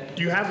repeat that again?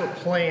 Do you have a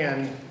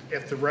plan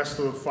if the rest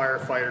of the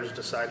firefighters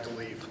decide to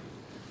leave?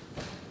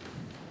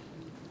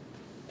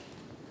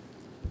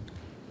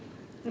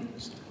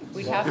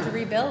 We have to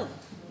rebuild.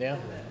 Yeah.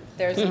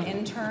 There's an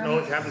interim. No,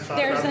 you haven't thought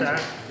about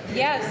that?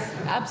 Yes,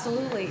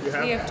 absolutely.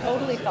 We have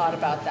totally thought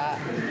about that.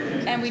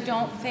 And we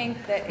don't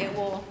think that it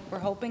will, we're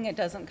hoping it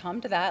doesn't come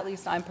to that, at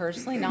least I'm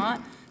personally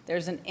not.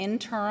 There's an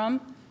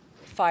interim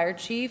fire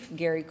chief,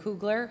 Gary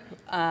Kugler,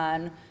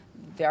 and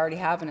they already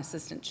have an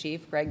assistant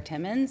chief, Greg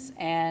Timmons,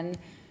 and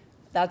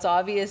that's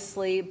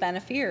obviously been a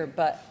fear,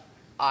 but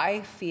I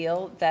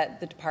feel that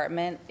the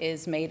department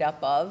is made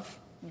up of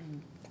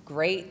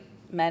great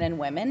men and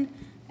women,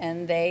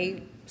 and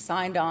they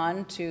signed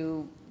on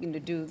to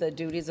do the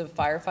duties of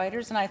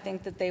firefighters, and I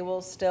think that they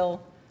will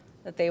still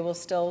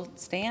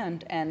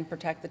stand and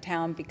protect the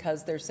town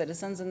because they're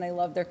citizens and they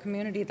love their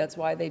community. That's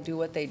why they do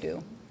what they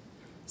do.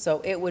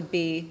 So it would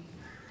be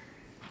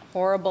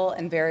horrible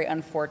and very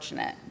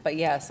unfortunate, but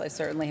yes, I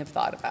certainly have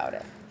thought about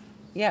it.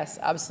 Yes,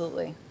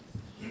 absolutely.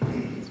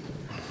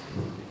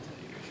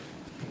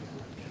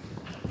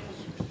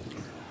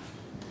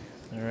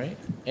 All right.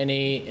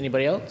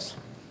 Anybody else?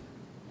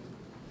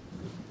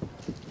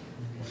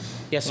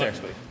 Yes, sir.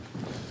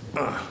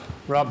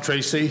 Rob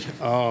Tracy.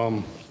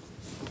 I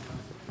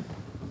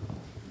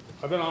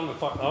was on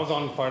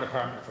the fire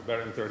department for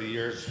better than 30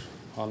 years,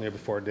 on there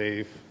before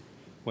Dave.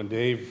 When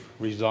Dave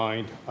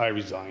resigned, I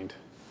resigned.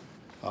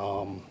 I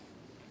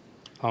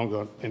don't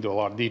go into a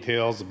lot of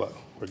details, but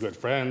we're good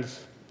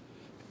friends,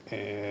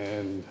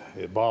 and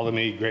it bothered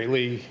me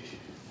greatly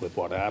with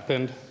what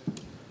happened.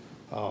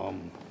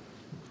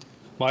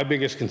 My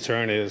biggest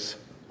concern is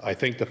I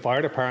think the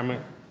fire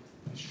department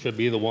should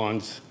be the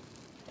ones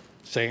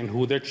saying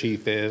who their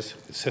chief is,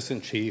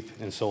 assistant chief,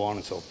 and so on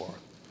and so forth.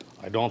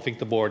 I don't think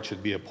the board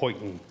should be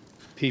appointing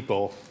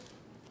people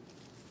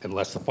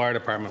unless the fire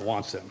department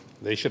wants them.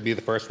 They should be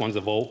the first ones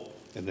to vote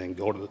and then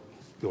go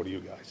to you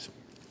guys.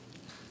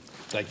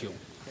 Thank you.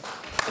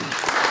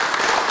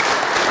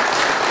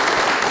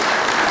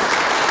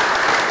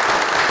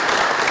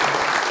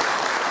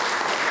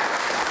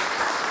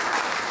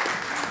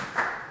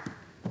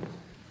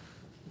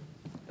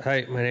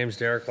 Hi, my name's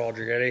Derek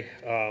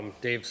Aldrighetti.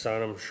 Dave's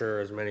son, I'm sure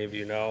as many of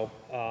you know.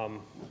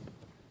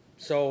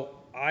 So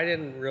I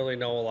didn't really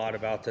know a lot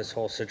about this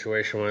whole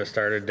situation when it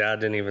started. Dad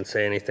didn't even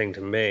say anything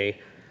to me.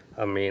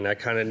 I mean, I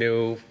kind of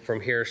knew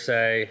from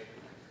hearsay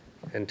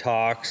and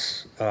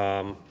talks.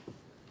 And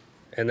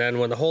then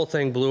when the whole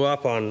thing blew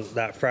up on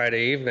that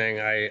Friday evening,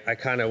 I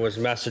kind of was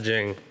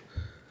messaging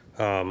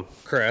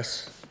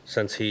Chris,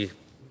 since he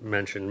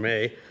mentioned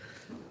me.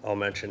 I'll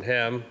mention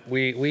him.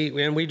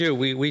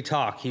 We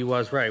talk. He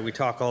was right. We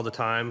talk all the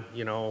time.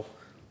 You know,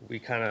 we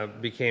kind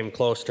of became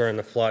close during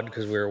the flood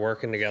because we were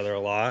working together a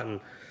lot,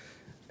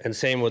 and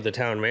same with the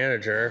town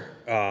manager.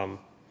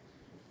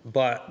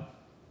 But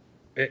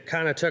it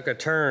kind of took a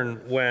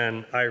turn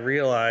when I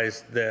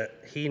realized that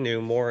he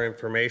knew more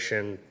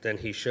information than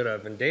he should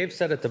have. And Dave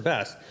said it the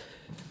best.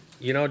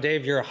 You know,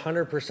 Dave, you're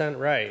 100%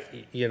 right.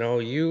 You know,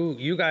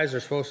 you guys are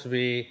supposed to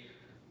be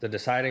the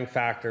deciding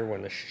factor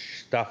when the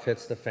stuff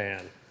hits the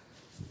fan.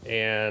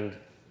 And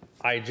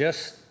I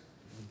just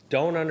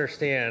don't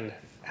understand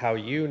how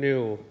you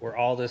knew where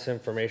all this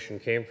information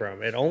came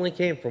from. It only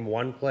came from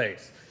one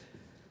place.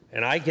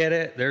 And I get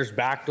it, there's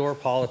backdoor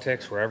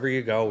politics wherever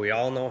you go. We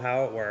all know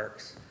how it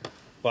works.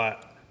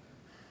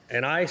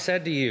 And I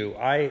said to you,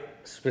 I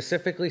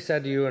specifically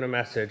said to you in a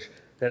message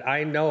that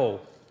I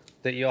know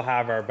that you'll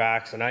have our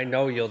backs and I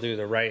know you'll do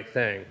the right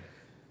thing.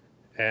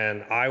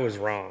 And I was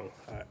wrong.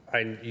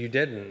 You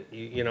didn't,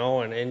 you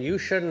know, and you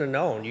shouldn't have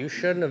known. You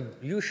shouldn't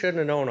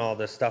have known all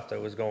this stuff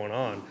that was going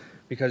on,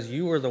 because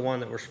you were the one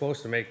that were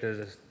supposed to make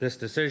this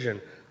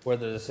decision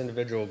whether this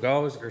individual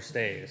goes or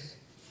stays.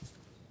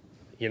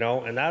 You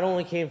know, and that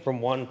only came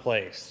from one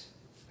place,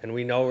 and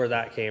we know where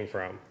that came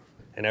from.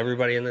 And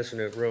everybody in this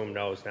room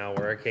knows now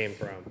where it came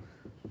from.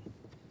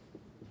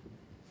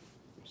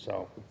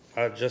 So,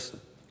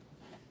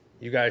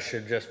 you guys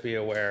should just be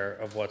aware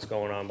of what's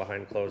going on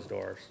behind closed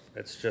doors.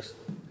 It's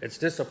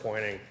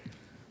disappointing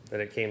that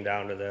it came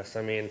down to this.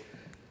 I mean,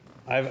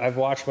 I've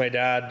watched my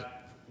dad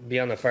be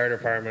on the fire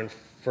department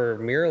for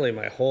nearly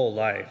my whole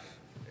life.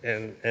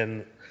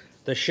 And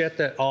the shit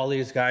that all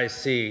these guys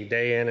see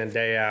day in and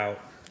day out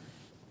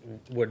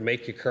would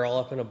make you curl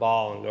up in a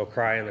ball and go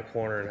cry in the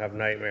corner and have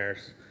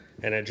nightmares.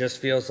 And it just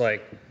feels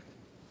like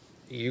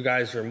you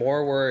guys are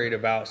more worried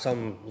about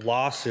some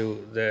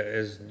lawsuit that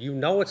is, you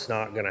know, it's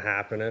not going to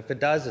happen. If it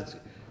does,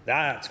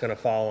 that's going to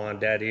fall on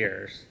dead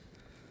ears.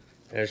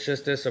 And it's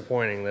just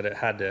disappointing that it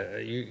had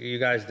to, you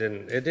guys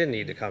it didn't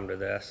need to come to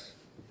this.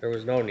 There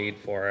was no need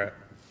for it.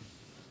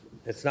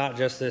 It's not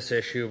just this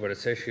issue, but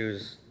it's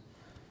issues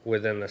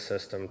within the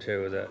system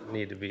too that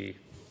need to be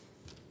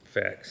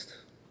fixed.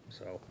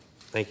 So,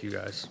 thank you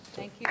guys.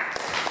 Thank you.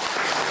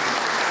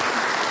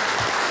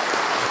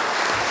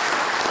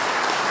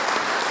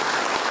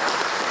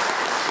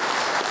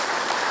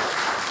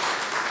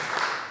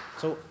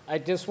 So I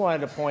just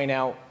wanted to point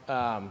out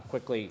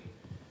quickly,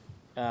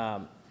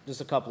 just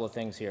a couple of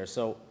things here.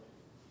 So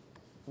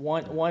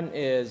one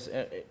is,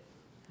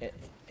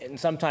 and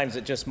sometimes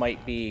it just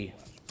might be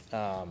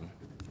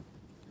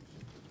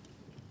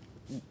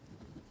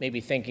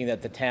maybe thinking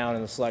that the town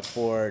and the select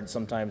board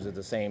sometimes are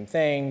the same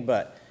thing,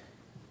 but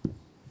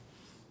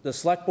the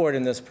select board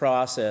in this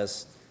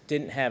process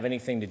didn't have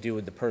anything to do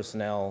with the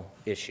personnel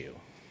issue.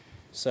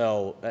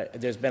 So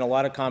there's been a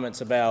lot of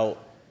comments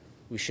about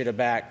we should have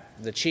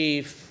backed the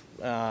chief,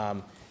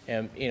 and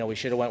you know, we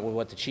should have went with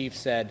what the chief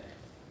said.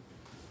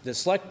 The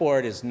select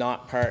board is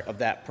not part of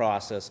that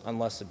process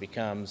unless it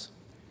becomes,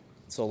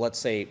 so let's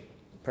say a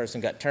person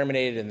got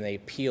terminated and they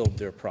appealed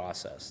their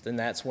process. Then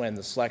that's when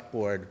the select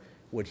board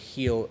would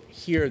hear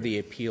the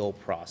appeal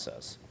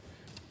process.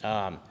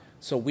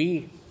 So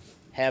we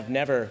have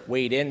never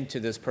weighed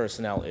into this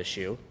personnel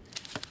issue.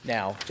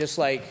 Now, just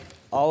like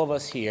all of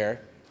us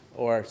here,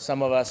 or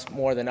some of us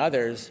more than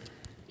others,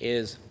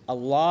 is a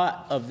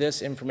lot of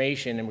this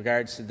information in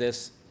regards to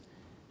this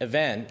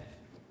event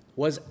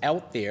was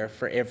out there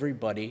for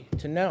everybody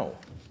to know.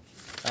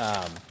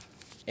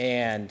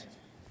 And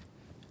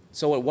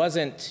so it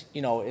wasn't,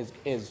 you know,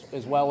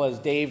 as well as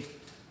Dave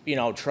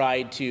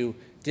tried to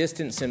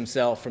distance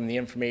himself from the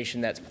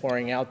information that's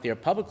pouring out there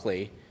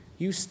publicly,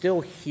 you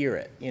still hear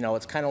it.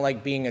 It's kind of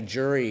like being a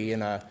jury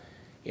in a,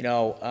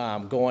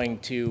 going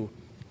to,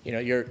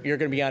 you're going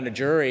to be on a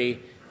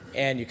jury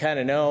and you kind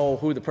of know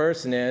who the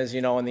person is,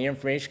 and the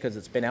information because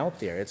it's been out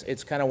there.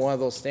 It's kind of one of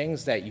those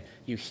things that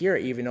you hear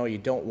it even though you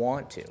don't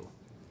want to.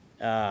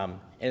 And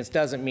it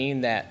doesn't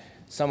mean that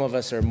some of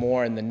us are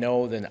more in the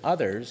know than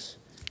others,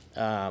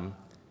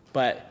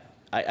 but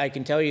I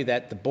can tell you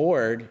that the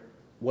board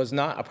was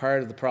not a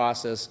part of the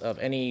process of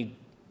any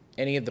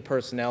of the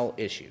personnel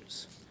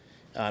issues.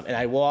 And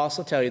I will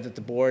also tell you that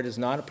the board is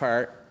not a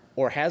part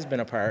or has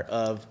been a part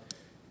of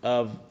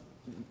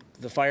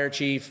the fire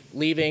chief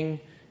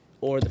leaving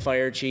or the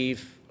fire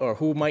chief or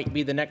who might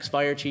be the next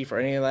fire chief or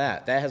any of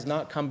that. That has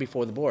not come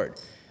before the board.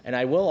 And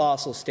I will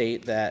also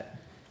state that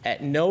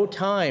at no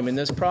time in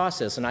this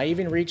process, and I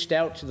even reached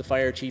out to the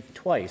fire chief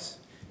twice,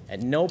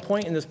 at no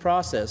point in this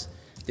process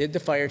did the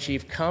fire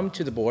chief come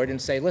to the board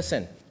and say,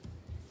 listen,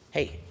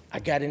 hey, I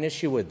got an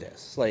issue with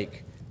this.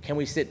 Like, can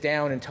we sit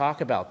down and talk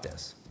about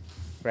this,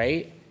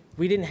 right?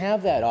 We didn't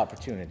have that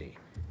opportunity.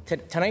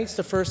 Tonight's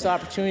the first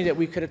opportunity that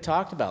we could have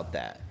talked about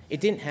that.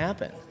 It didn't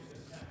happen.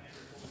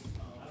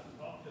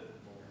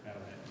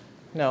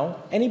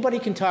 No, anybody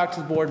can talk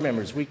to the board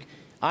members.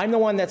 I'm the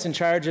one that's in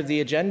charge of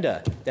the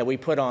agenda that we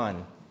put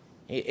on.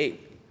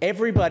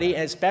 Everybody,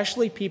 and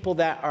especially people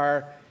that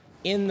are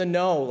in the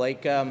know,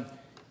 like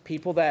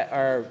people that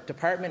are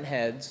department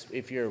heads,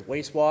 if you're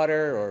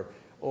wastewater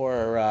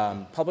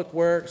or public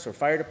works or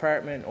fire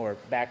department, or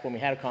back when we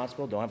had a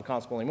constable, don't have a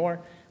constable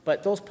anymore,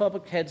 but those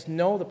public heads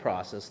know the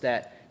process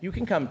that you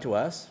can come to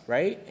us,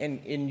 right?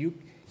 And you,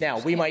 now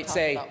we might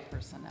say,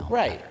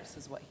 right,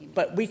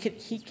 but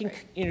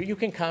you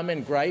can come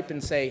and gripe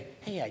and say,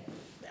 hey,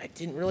 I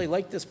didn't really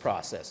like this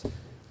process,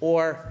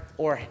 or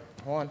hold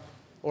on,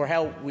 or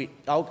how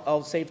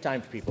I'll save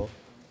time for people,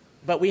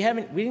 but we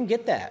didn't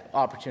get that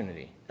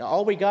opportunity. Now,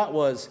 all we got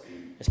was,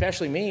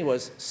 especially me,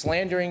 was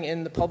slandering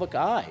in the public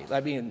eye. I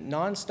mean,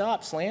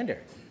 nonstop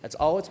slander. That's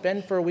all it's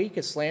been for a week,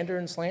 is slander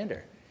and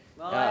slander.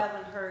 Well, I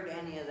haven't heard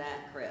any of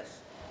that,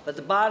 Chris. But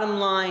the bottom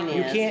line is...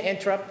 You can't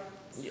interrupt.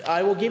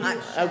 I'll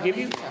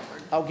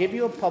give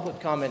you a public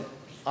comment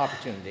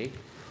opportunity,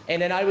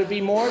 and then I would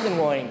be more than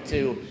willing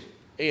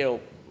to,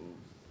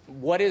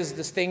 what is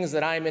the things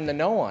that I'm in the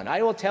know on.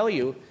 I will tell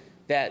you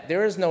that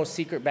there is no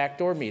secret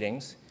backdoor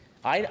meetings.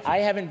 I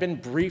haven't been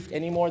briefed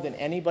any more than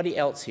anybody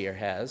else here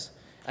has.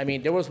 I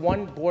mean, there was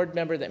one board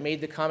member that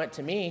made the comment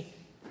to me,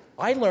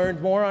 I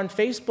learned more on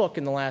Facebook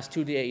in the last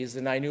 2 days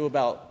than I knew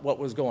about what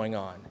was going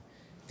on.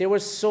 There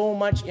was so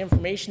much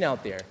information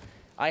out there.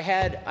 I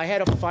had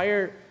a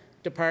fire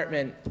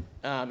department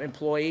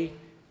employee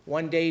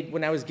one day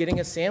when I was getting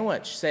a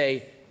sandwich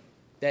say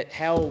that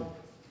how,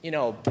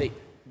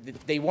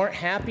 they weren't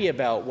happy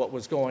about what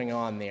was going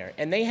on there.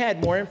 And they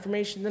had more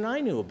information than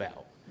I knew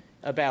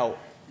about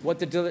what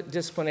the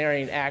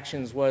disciplinary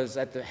actions was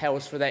at the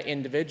house for that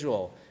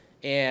individual.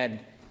 And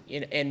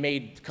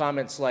made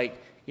comments like,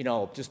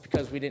 just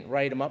because we didn't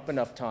write them up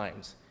enough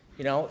times.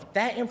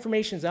 That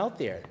information's out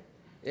there.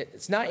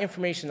 It's not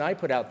information I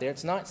put out there.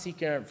 It's not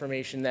secret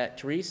information that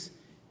Therese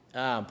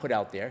put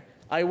out there.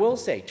 I will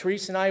say,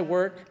 Therese and I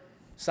work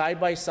side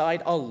by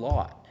side a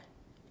lot.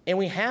 And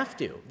we have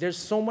to. There's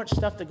so much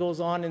stuff that goes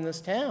on in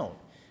this town.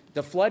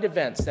 The flood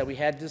events that we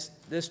had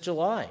this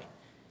July.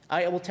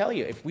 I will tell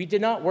you, if we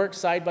did not work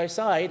side by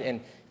side,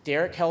 and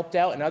Derek helped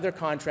out and other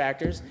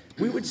contractors,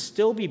 we would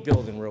still be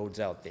building roads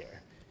out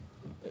there.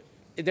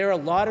 There are a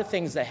lot of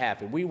things that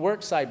happen. We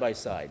work side by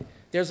side.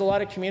 There's a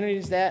lot of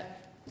communities that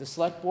the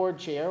select board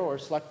chair or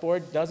select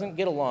board doesn't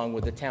get along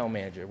with the town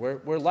manager.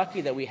 We're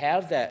lucky that we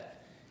have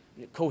that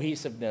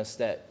cohesiveness,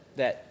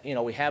 that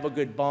we have a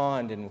good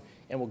bond and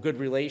a good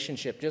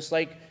relationship. Just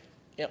like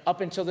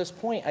up until this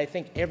point, I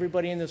think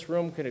everybody in this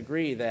room could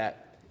agree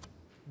that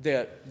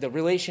the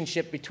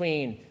relationship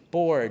between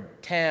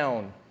board,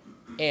 town,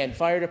 and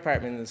fire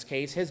department in this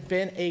case has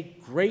been a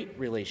great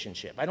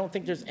relationship. I don't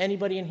think there's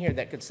anybody in here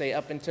that could say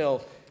up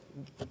until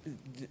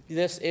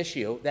this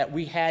issue that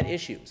we had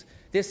issues.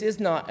 This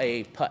is not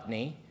a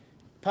Putney.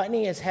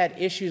 Putney has had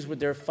issues with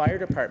their fire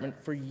department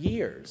for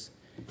years.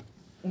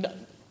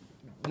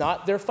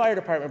 Not their fire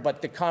department,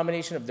 but the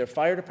combination of their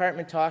fire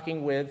department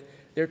talking with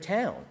their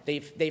town.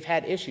 They've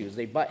had issues.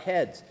 They butt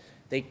heads.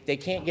 They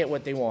can't get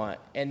what they want.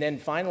 And then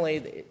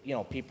finally,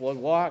 people have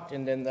walked,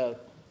 and then the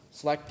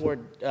select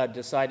board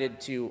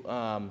decided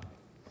to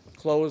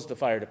close the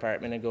fire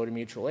department and go to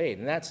mutual aid.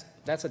 And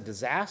that's a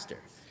disaster.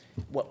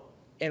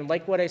 And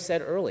like what I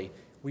said early,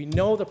 we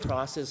know the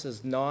process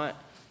is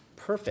not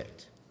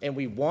perfect, and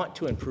we want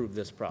to improve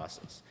this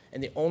process.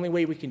 And the only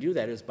way we can do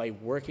that is by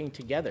working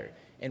together.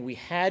 And we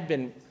had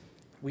been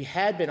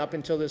up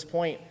until this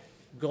point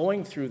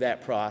going through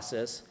that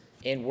process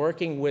and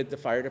working with the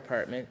fire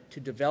department to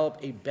develop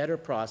a better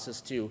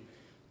process to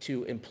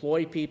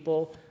employ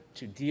people,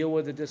 to deal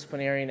with the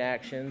disciplinary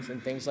actions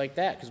and things like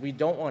that, because we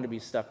don't want to be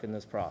stuck in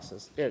this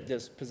process,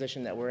 this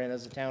position that we're in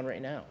as a town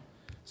right now.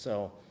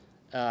 So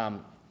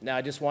now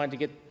I just wanted to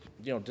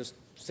get, just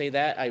say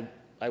that,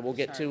 I will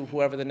get to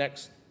whoever the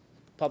next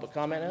public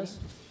comment is.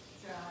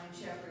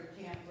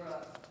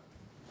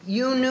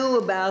 You knew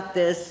about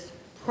this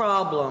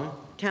problem,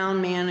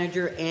 town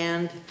manager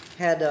and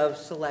head of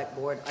select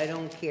board, I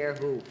don't care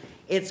who.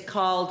 It's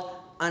called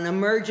an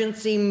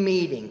emergency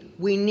meeting.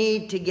 We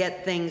need to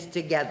get things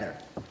together.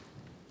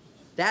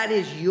 That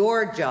is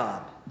your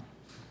job.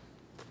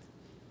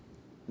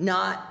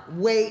 Not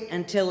wait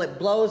until it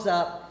blows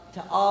up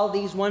to all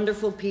these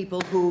wonderful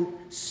people who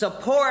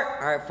support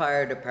our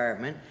fire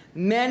department.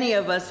 Many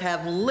of us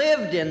have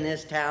lived in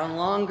this town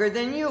longer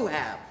than you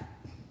have.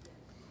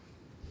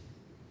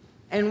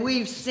 And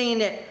we've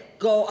seen it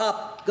go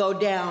up, go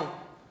down,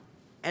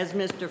 as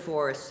Mr.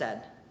 Forrest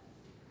said.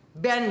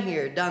 Been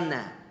here, done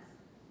that.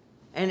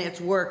 And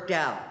it's worked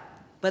out.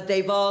 But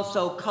they've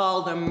also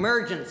called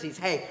emergencies.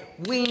 Hey,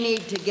 we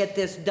need to get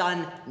this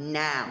done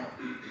now.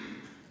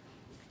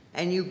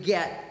 And you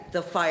get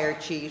the fire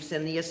chiefs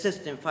and the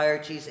assistant fire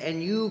chiefs,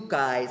 and you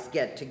guys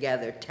get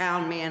together,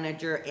 town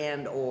manager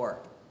and or.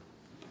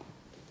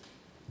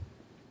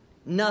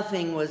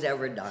 Nothing was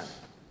ever done.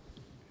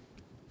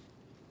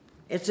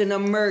 It's an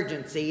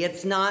emergency.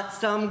 It's not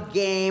some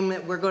game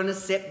that we're going to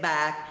sit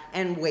back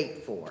and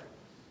wait for.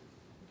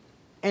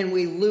 And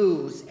we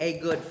lose a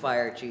good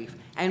fire chief,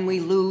 and we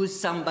lose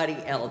somebody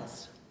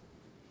else.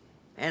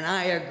 And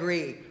I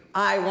agree.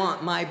 I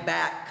want my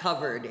back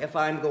covered if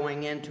I'm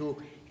going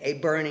into a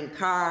burning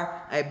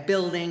car, a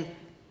building,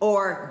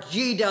 or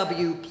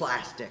GW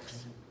Plastics.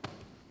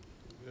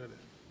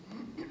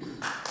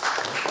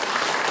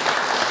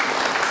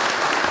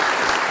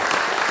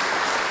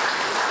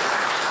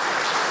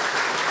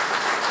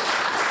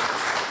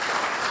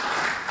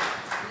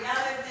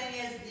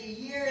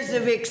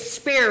 Of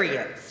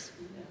experience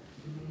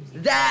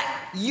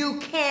that you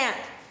can't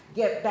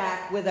get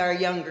back with our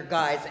younger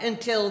guys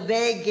until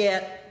they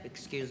get,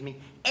 excuse me,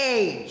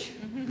 age.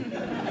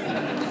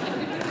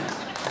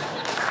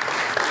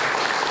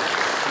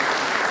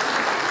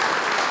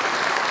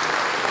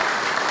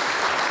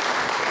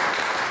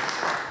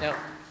 Now,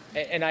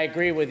 and I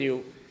agree with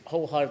you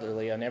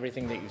wholeheartedly on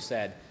everything that you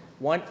said.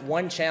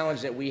 One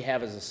challenge that we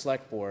have as a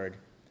select board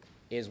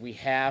is we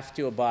have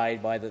to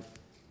abide by the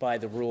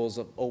rules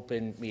of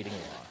open meeting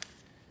law.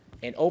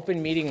 And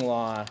open meeting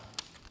law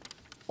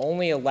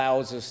only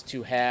allows us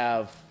to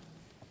have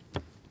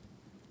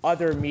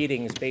other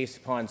meetings based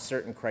upon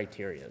certain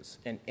criterias.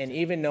 And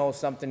even though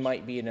something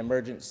might be an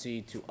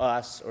emergency to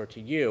us or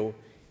to you,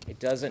 it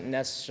doesn't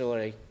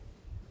necessarily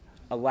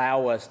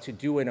allow us to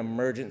do an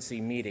emergency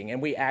meeting. And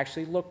we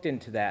actually looked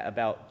into that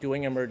about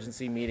doing an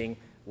emergency meeting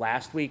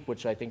last week,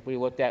 which I think we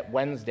looked at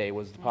Wednesday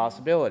was the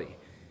possibility.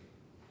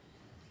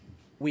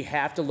 We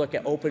have to look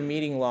at open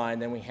meeting law, and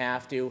then we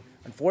have to,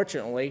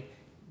 unfortunately,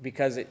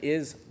 because it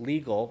is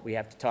legal, we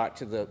have to talk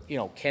to the,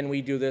 can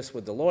we do this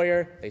with the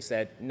lawyer? They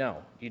said, no,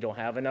 you don't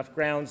have enough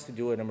grounds to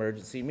do an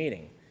emergency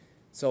meeting.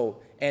 So,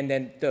 and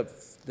then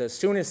the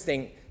soonest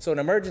thing, so an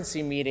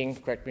emergency meeting,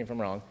 correct me if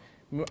I'm wrong,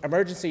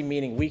 emergency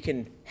meeting, we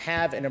can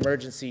have an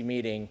emergency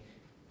meeting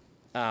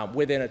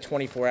within a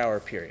 24-hour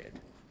period,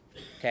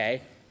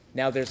 okay?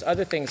 Now, there's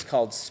other things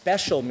called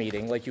special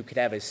meeting, like you could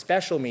have a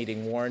special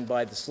meeting warned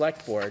by the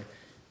select board,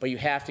 but you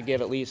have to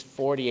give at least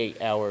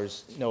 48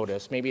 hours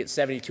notice. Maybe it's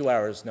 72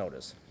 hours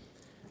notice.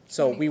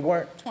 So 24, we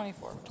weren't.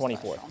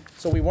 24.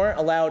 So we weren't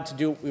allowed to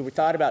do, we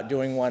thought about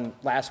doing one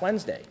last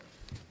Wednesday,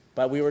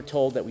 but we were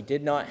told that we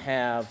did not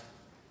have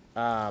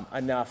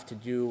enough to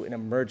do an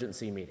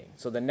emergency meeting.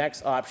 So the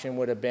next option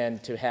would have been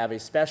to have a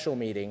special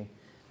meeting,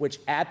 which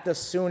at the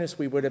soonest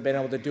we would have been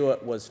able to do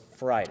it was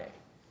Friday,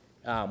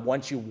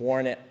 once you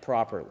warn it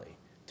properly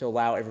to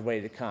allow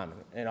everybody to come.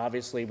 And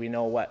obviously we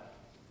know what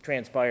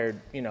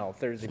transpired,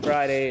 Thursday,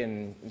 Friday,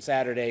 and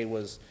Saturday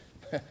was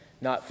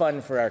not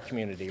fun for our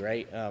community,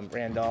 right?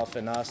 Randolph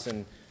and us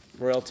and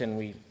Royalton,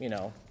 we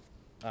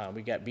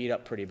got beat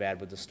up pretty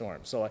bad with the storm.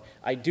 So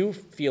I do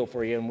feel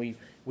for you, and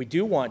we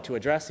do want to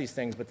address these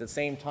things, but at the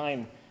same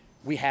time,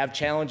 we have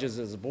challenges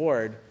as a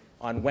board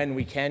on when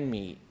we can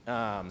meet,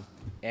 and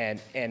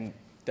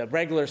the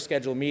regular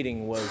scheduled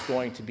meeting was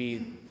going to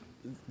be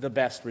the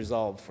best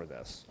resolve for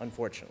this,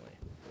 unfortunately.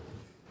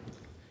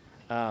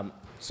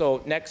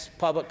 So next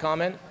public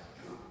comment.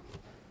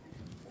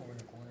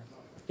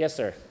 Yes,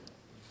 sir.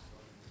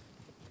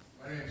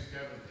 My name is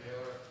Kevin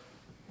Taylor.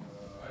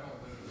 I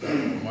don't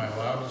live in. Am I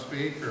allowed to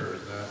speak, or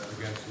is that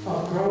against the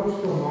law?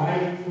 Approach the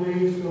mic,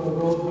 please, so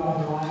those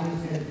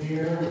online can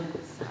hear.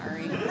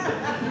 Sorry.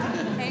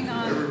 Hang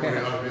on. Everybody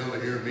ought to be able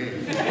to hear me.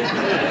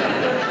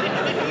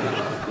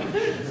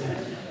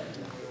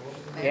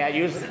 Yeah,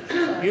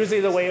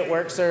 usually the way it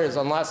works, sir, is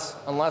unless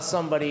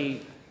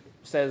somebody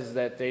says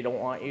that they don't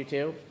want you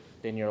to,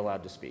 then you're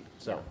allowed to speak.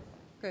 So.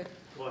 Good.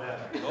 Go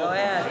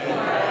ahead.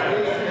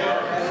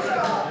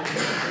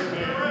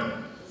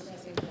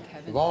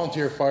 The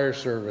volunteer fire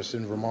service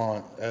in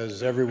Vermont,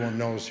 as everyone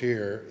knows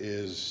here,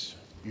 is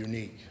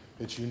unique.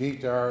 It's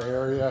unique to our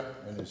area,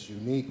 and it's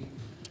unique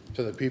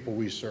to the people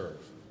we serve.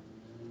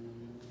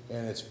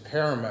 And it's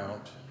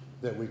paramount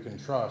that we can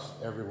trust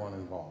everyone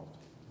involved.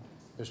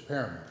 It's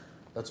paramount.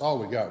 That's all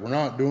we got. We're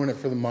not doing it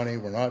for the money.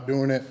 We're not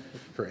doing it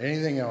for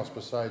anything else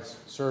besides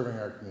serving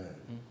our community.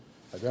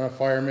 I've been a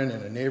fireman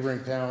in a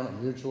neighboring town, a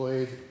mutual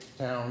aid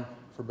town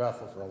for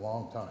Bethel for a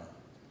long time.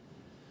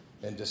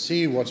 And to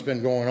see what's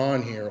been going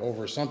on here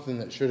over something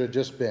that should have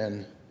just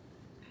been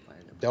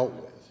dealt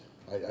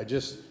with. I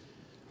just,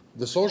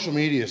 the social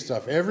media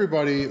stuff,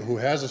 everybody who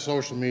has a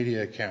social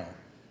media account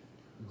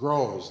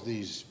grows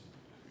these,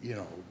 you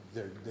know,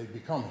 they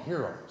become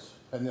heroes.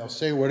 And they'll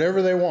say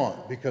whatever they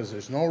want because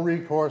there's no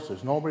recourse,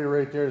 there's nobody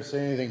right there to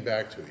say anything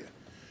back to you,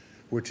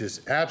 which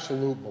is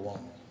absolute baloney.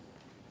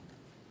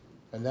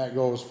 And that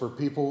goes for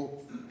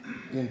people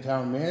in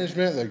town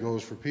management, that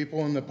goes for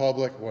people in the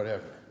public,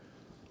 whatever.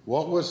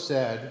 What was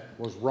said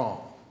was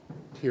wrong,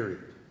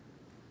 period.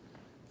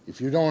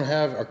 If you don't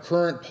have a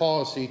current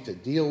policy to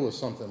deal with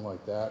something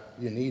like that,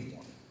 you need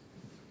one,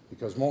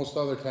 because most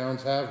other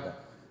towns have one.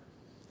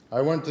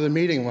 I went to the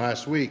meeting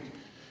last week.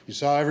 You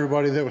saw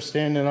everybody that was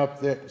standing up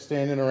there,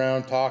 standing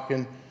around,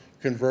 talking,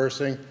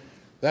 conversing.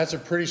 That's a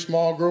pretty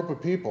small group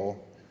of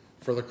people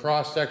for the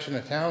cross-section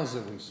of towns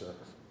that we serve.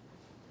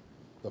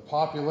 The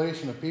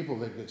population of people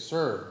that get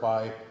served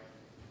by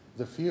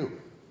the few.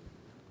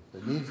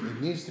 It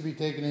needs to be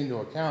taken into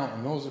account,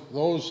 and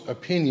those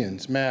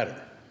opinions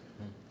matter.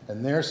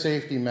 And their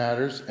safety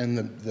matters, and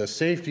the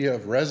safety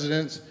of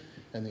residents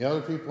and the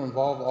other people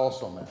involved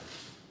also matters.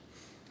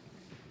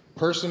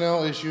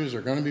 Personnel issues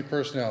are going to be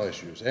personnel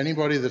issues.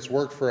 Anybody that's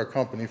worked for a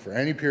company for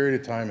any period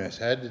of time has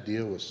had to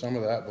deal with some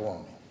of that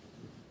belonging.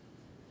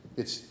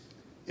 It's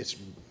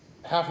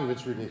half of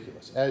it's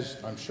ridiculous, as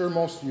I'm sure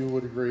most of you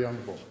would agree on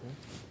the board.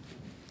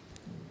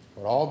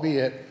 But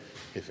albeit,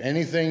 if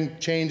anything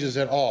changes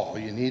at all,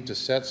 you need to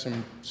set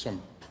some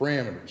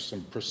parameters,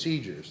 some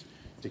procedures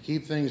to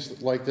keep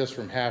things like this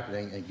from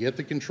happening and get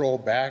the control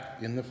back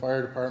in the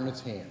fire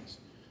department's hands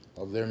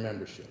of their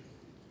membership.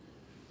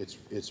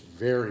 It's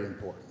very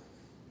important.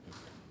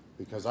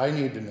 Because I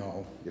need to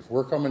know, if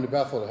we're coming to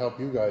Bethel to help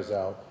you guys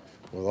out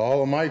with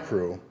all of my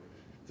crew,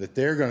 that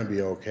they're going to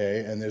be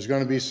okay, and there's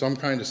going to be some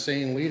kind of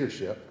sane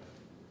leadership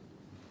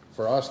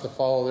for us to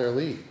follow their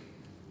lead.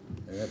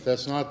 And if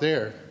that's not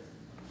there,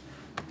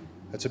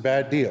 that's a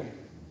bad deal.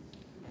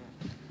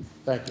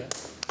 Thank you.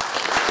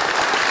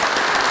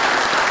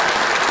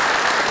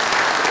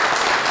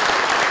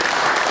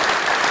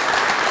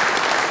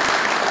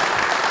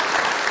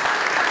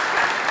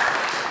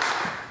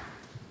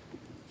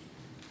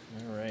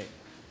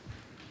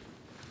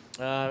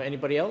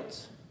 Anybody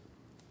else?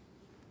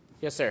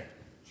 Yes, sir.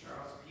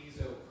 Charles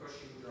Pizzo,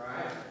 Cushing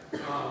Drive.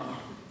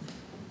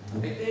 I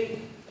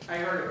think I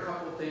heard a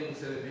couple things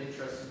that have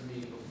interested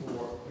me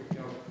before, you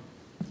know,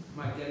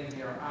 my getting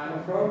here.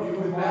 I'm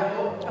new to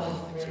Bethel.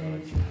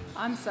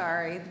 I'm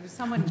sorry, there was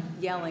someone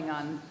yelling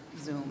on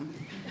Zoom.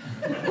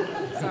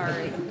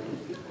 Sorry.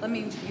 Let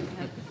me mute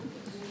him.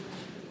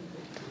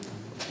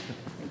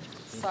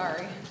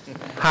 Sorry.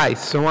 Hi,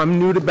 so I'm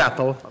new to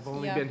Bethel. I've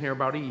only Yeah. been here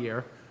about a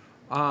year.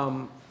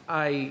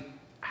 I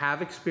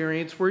have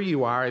experience where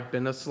you are. I've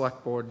been a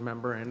select board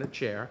member and a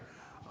chair.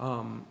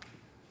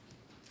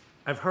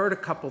 I've heard a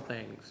couple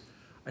things.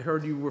 I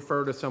heard you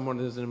refer to someone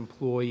as an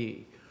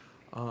employee.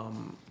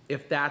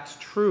 If that's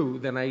true,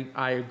 then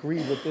I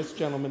agree with this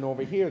gentleman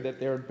over here that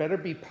there better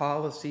be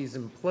policies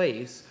in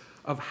place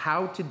of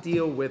how to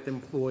deal with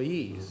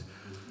employees.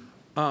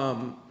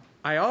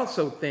 I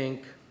also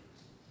think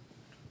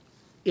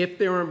if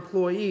they're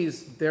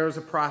employees, there's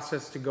a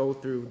process to go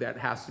through that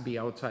has to be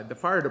outside the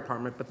fire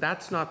department, but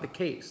that's not the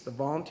case. The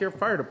volunteer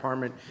fire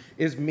department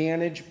is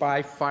managed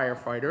by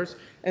firefighters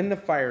and the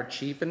fire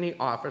chief and the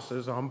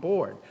officers on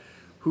board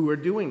who are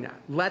doing that.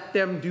 Let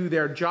them do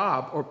their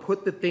job, or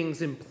put the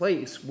things in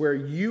place where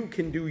you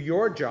can do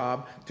your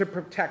job to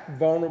protect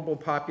vulnerable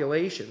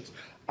populations.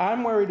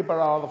 I'm worried about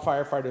all the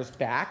firefighters'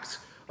 backs,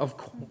 of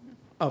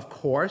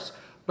course,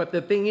 but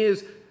the thing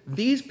is,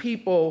 these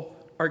people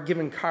are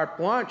given carte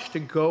blanche to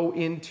go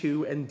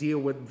into and deal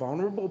with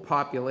vulnerable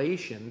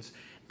populations.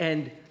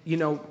 And, you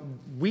know,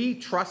 we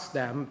trust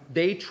them,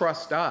 they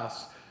trust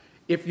us.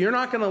 If you're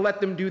not gonna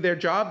let them do their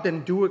job,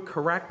 then do it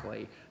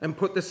correctly and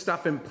put the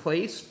stuff in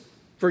place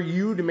for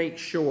you to make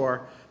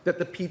sure that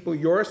the people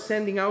you're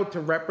sending out to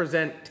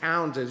represent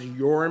towns as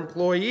your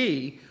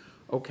employee,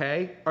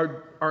 okay,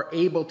 are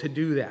able to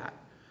do that.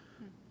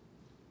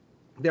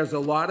 There's a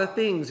lot of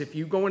things, if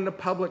you go into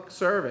public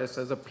service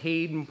as a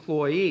paid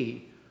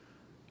employee,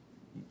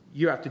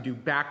 you have to do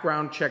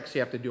background checks,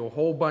 you have to do a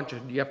whole bunch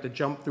of, you have to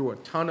jump through a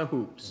ton of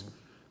hoops,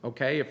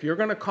 okay? If you're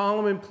gonna call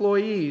them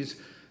employees,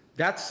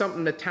 that's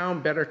something the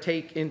town better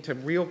take into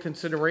real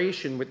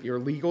consideration with your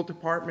legal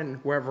department and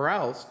whoever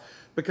else,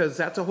 because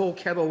that's a whole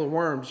kettle of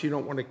worms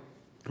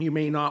you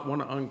may not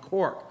wanna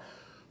uncork.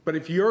 But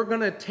if you're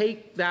gonna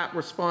take that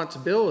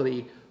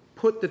responsibility,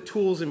 put the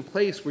tools in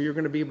place where you're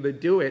gonna be able to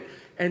do it,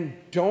 and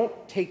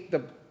don't take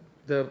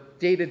the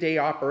day-to-day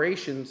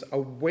operations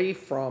away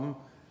from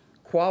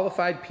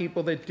qualified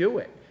people that do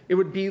it. It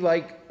would be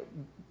like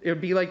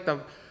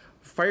the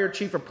fire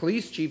chief or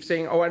police chief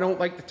saying, oh, I don't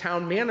like the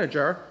town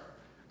manager,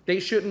 they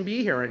shouldn't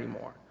be here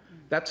anymore.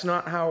 That's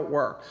not how it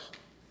works.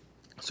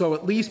 So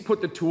at least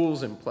put the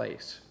tools in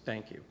place.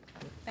 Thank you.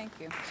 Thank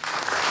you.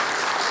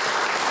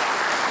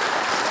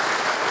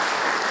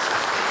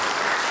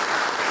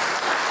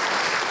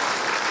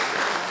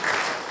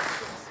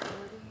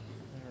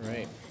 All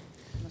right.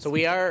 So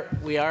we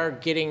are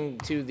getting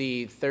to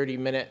the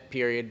 30-minute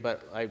period,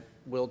 but I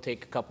will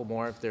take a couple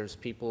more if there's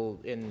people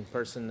in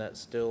person that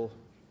still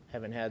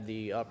haven't had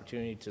the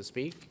opportunity to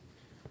speak.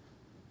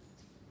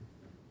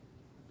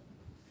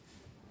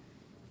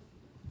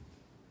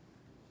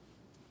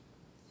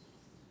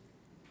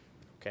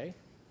 Okay.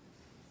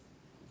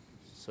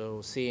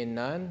 So seeing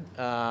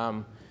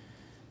none,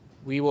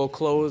 we will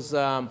close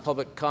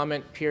public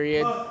comment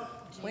period.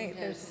 Wait,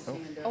 there's,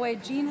 oh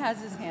wait, Gene has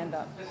his hand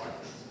up.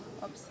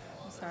 Oops,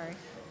 I'm sorry.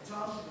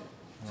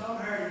 Tom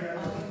Hardy,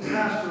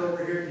 pastor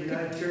over here at the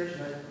United Church,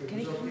 and Can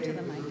you come to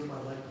the mic?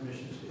 I'd like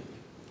permission to speak.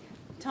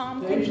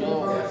 Tom, can you?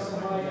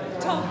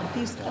 Tom,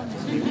 please come.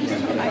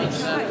 I tried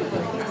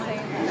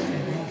saying that.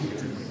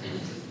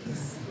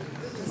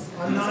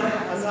 I'm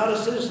not a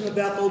citizen of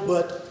Bethel,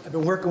 but I've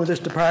been working with this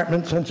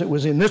department since it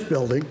was in this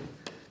building,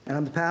 and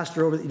I'm the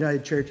pastor over at the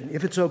United Church, and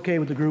if it's okay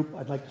with the group,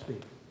 I'd like to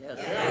speak.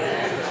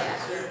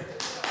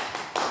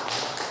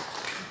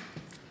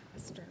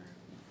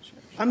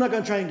 I'm not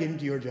going to try and get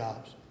into your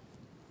jobs,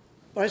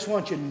 but I just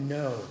want you to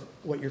know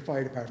what your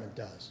fire department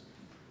does.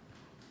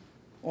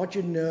 I want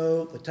you to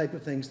know the type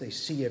of things they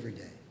see every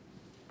day.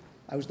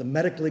 I was the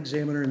medical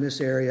examiner in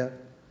this area.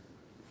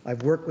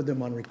 I've worked with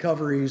them on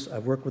recoveries.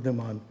 I've worked with them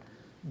on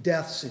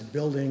deaths in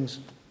buildings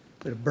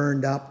that have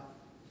burned up.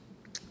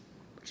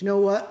 But you know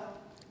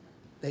what?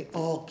 They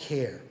all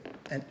care.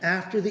 And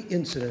after the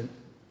incident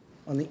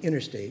on the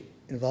interstate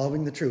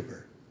involving the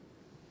trooper,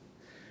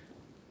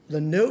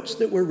 the notes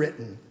that were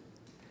written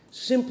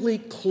simply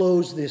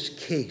close this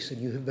case,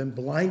 and you have been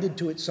blinded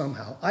to it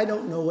somehow. I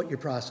don't know what your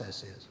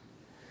process is.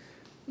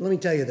 Let me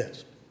tell you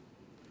this.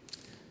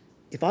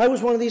 If I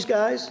was one of these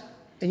guys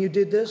and you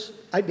did this,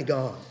 I'd be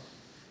gone.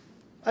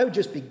 I would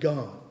just be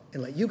gone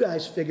and let you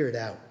guys figure it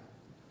out,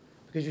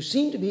 because you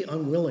seem to be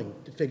unwilling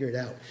to figure it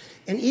out.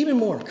 And even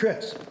more,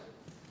 Chris,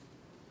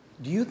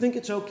 do you think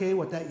it's okay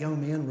what that young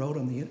man wrote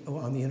on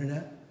the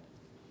internet?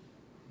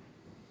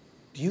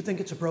 Do you think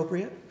it's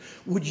appropriate?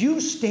 Would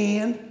you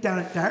stand down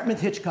at Dartmouth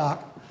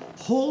Hitchcock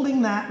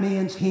holding that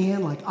man's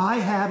hand like I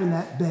have in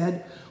that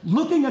bed,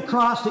 looking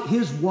across at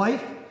his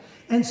wife,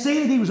 and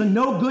say that he was a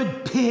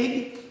no-good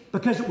pig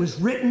because it was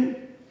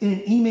written in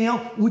an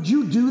email? Would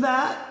you do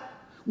that?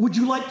 Would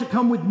you like to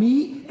come with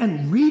me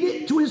and read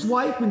it to his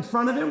wife in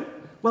front of him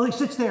while he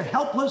sits there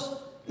helpless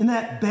in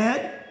that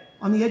bed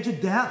on the edge of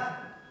death?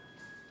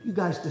 You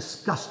guys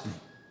disgust me.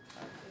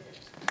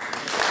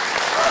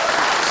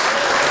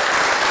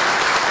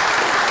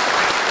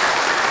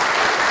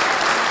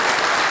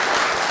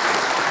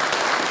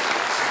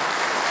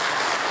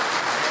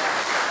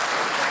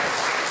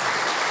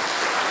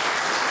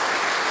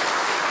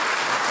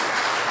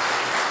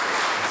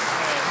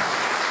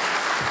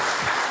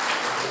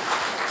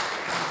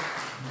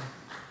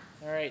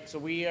 So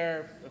we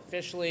are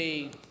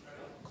officially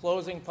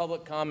closing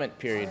public comment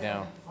period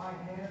now.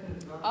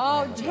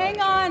 Oh, hang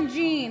on,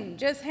 Gene.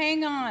 Just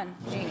hang on,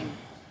 Gene.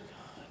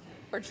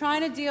 We're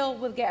trying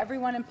to get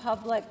everyone in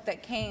public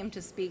that came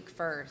to speak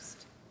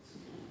first.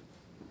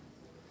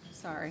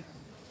 Sorry.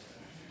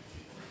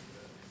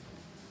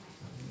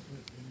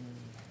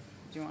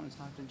 Do you want to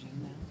talk to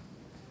Gene now?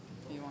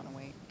 Or you want to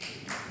wait?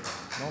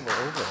 No,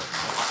 we're over it.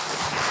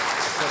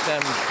 Let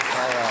them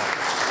all out.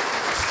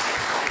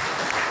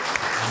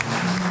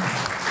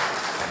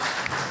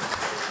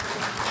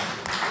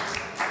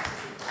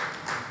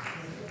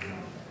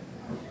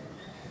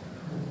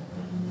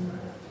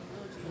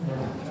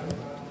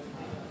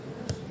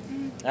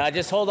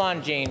 Just hold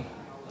on, Gene.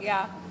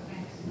 Yeah.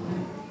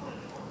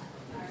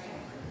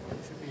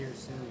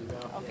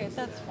 Okay,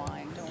 that's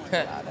fine. Don't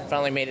worry about it.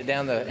 Finally made it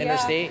down the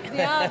interstate?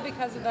 Yeah,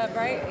 because of that,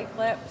 right?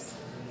 Eclipse.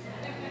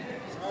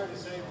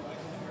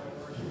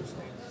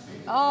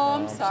 Oh,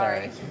 I'm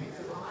sorry.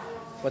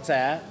 What's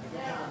that?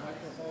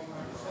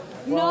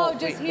 No, Well,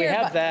 just we here.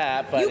 have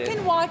that, but you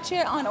can watch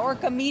it on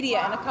Orca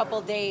Media in a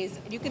couple days.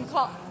 You can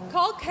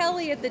call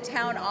Kelly at the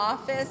town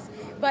office,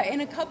 but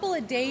in a couple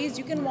of days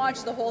you can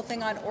watch the whole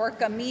thing on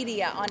Orca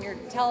Media on your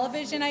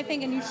television, I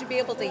think, and you should be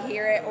able to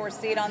hear it or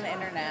see it on the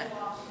internet.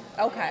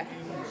 Okay.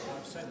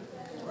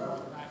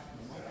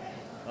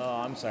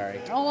 Oh, I'm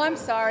sorry. Oh, I'm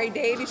sorry,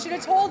 Dave. You should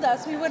have told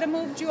us. We would have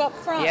moved you up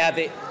front. Yeah,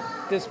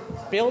 this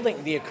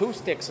building, the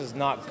acoustics is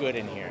not good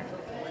in here.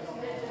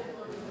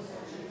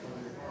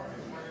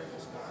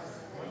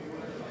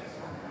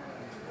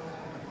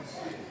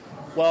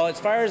 Well, as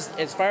far as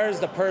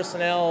the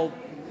personnel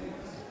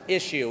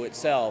issue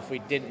itself, we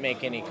didn't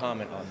make any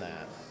comment on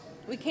that.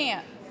 We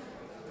can't.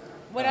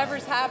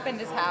 Whatever's happened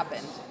has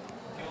happened.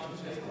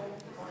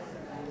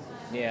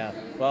 Yeah.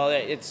 Well,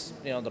 it's,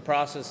 the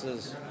process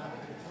is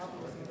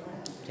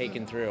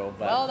taken through,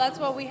 but Well, that's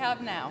what we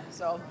have now.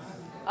 So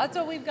that's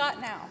what we've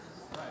got now.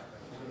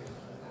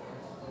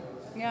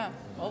 Yeah.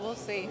 Well, we'll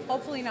see.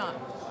 Hopefully not.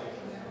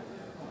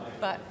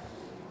 But,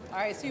 all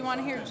right. So you want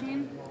to hear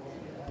Gene?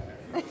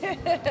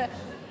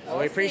 Well,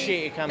 we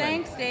appreciate you coming.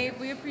 Thanks, Dave.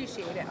 We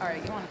appreciate it. All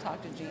right, you want to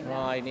talk to Gene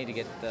Well, now? I need to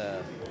get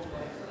the...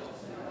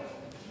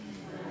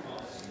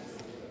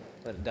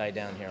 Let it die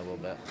down here a little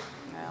bit.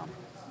 No.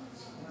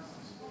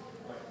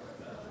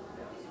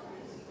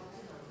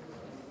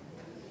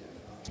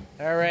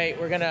 All right,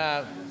 we're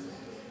gonna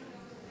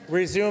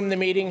resume the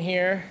meeting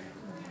here.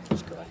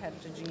 Just go ahead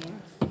to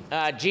Gene.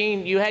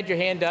 Gene, you had your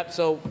hand up,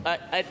 so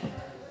I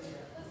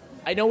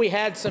know we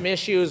had some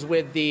issues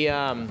with the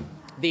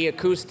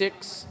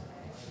acoustics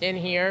in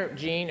here,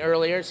 Gene,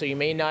 earlier, so you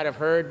may not have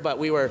heard, but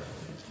we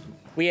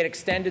had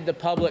extended the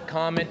public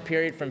comment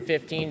period from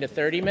 15 to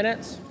 30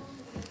 minutes,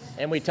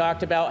 and we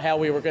talked about how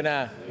we were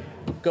gonna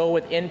go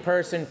with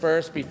in-person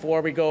first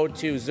before we go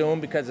to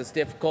Zoom because it's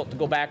difficult to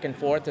go back and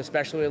forth,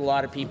 especially with a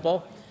lot of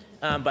people.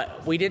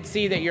 But we did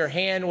see that your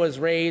hand was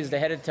raised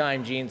ahead of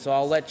time, Gene, so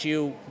I'll let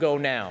you go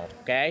now,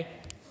 okay?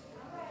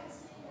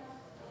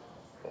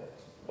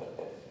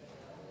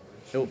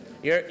 So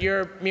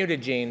you're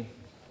muted, Gene.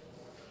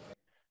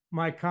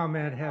 My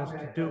comment has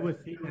to do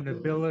with the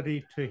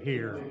inability to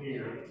hear.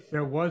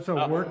 There was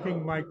a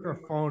working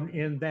microphone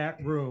in that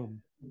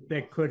room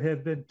that could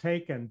have been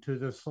taken to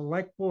the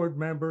select board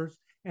members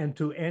and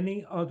to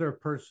any other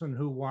person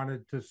who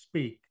wanted to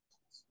speak.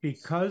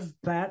 Because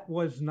that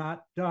was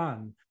not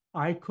done,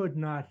 I could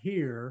not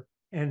hear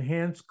and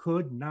hence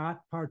could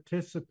not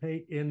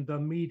participate in the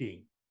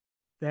meeting.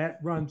 That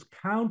runs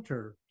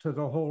counter to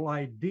the whole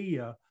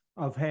idea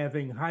of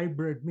having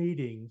hybrid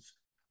meetings,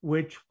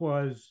 which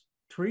was,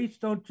 Therese,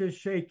 don't just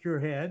shake your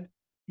head.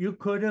 You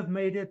could have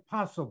made it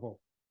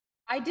possible.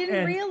 I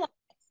didn't realize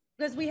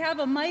because we have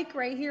a mic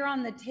right here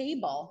on the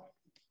table.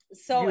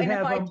 So, and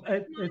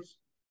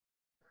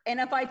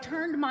if I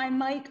turned my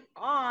mic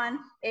on,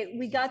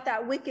 we got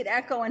that wicked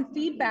echo and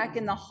feedback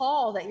in the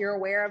hall that you're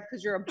aware of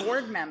because you're a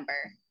board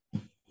member.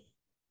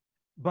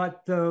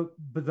 But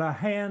the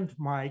hand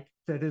mic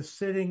that is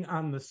sitting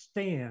on the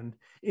stand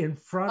in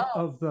front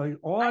of the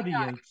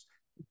audience,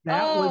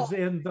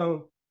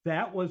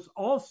 that was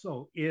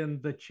also in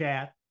the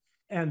chat,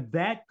 and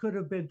that could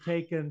have been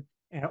taken,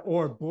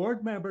 or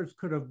board members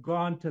could have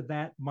gone to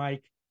that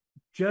mic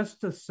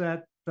just to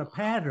set the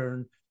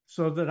pattern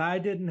so that I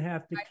didn't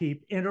have to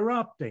keep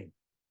interrupting.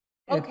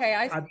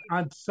 Okay,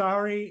 I'm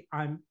sorry.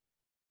 I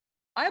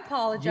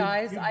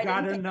apologize. You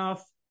got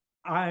enough.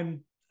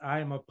 I'm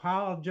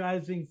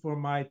apologizing for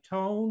my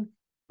tone,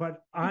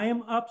 but I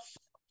am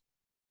upset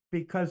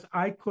because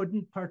I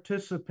couldn't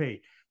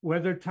participate,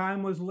 whether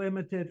time was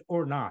limited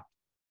or not.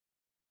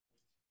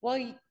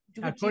 Well,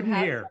 I couldn't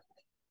hear.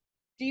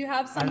 Do you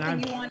have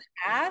something you want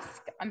to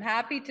ask? I'm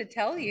happy to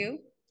tell you.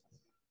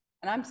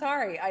 And I'm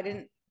sorry, I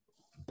didn't.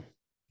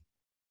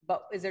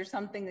 But is there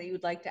something that you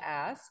would like to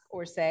ask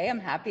or say? I'm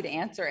happy to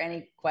answer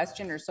any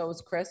question, or so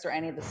is Chris or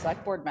any of the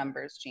select board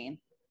members, Gene.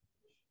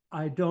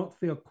 I don't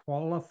feel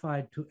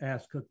qualified to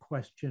ask a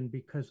question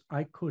because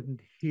I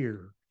couldn't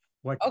hear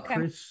what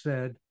Chris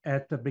said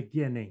at the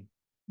beginning,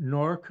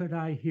 nor could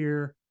I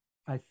hear,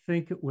 I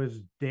think it was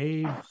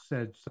Dave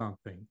said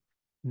something,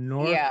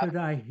 nor could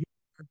I hear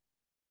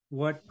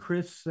what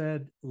Chris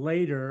said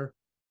later.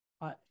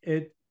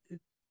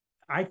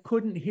 I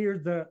couldn't hear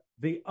the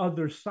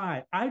other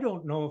side. I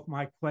don't know if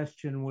my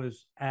question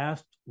was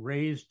asked,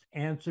 raised,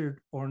 answered,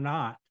 or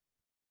not,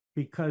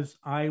 because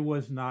I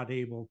was not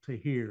able to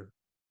hear.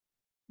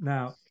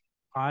 Now,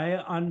 I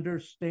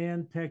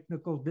understand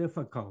technical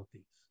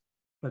difficulties,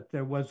 but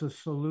there was a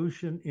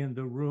solution in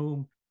the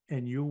room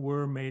and you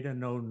were made a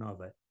known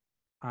of it.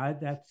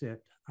 That's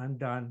it. I'm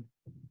done.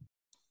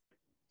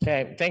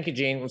 Okay, thank you,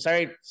 Gene. I'm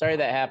sorry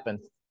that happened.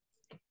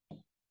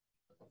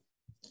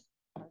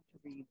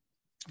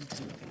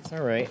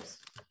 All right.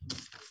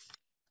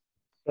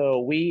 So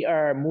we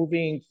are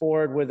moving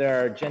forward with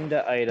our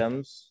agenda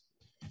items.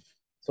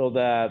 So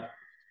the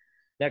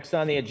next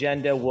on the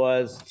agenda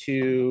was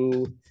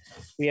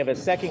we have a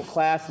second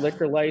class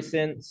liquor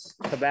license,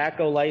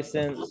 tobacco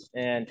license,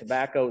 and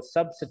tobacco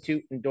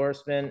substitute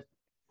endorsement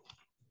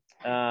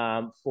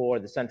for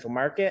the Central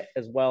Market,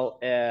 as well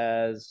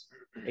as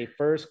a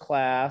first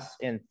class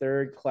and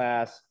third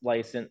class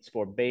license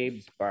for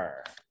Babe's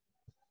Bar.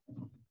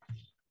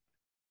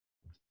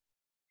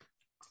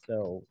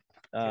 So,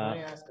 can I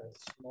ask a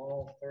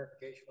small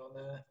clarification on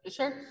that?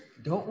 Sure.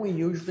 Don't we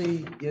usually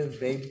give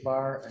Babe's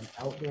Bar an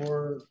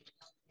outdoor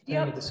thing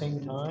at the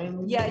same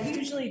time? Yeah,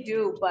 usually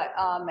do, but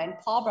and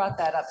Paul brought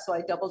that up, so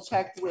I double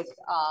checked with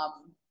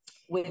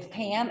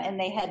Pam, and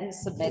they hadn't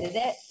submitted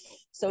it.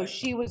 So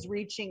she was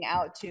reaching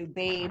out to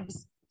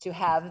Babes to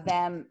have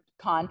them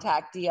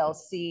contact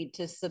DLC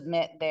to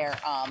submit their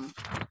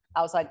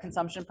outside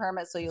consumption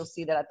permit. So you'll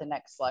see that at the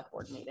next select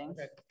board meeting.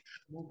 Okay.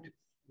 Move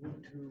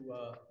to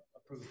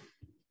approve.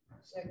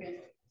 Second.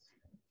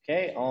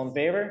 Okay, all in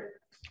favor?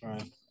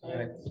 Aye.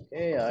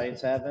 Okay,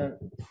 ayes have it.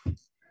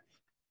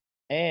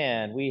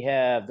 And we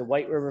have the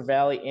White River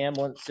Valley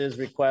Ambulances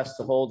request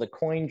to hold a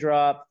coin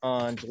drop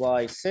on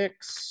July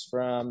 6th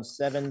from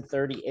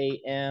 7:30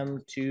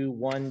 a.m. to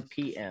 1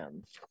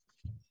 p.m.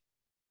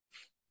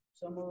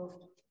 So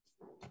moved.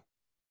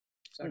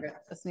 Okay,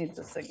 this needs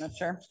a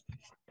signature.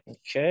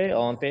 Okay,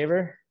 all in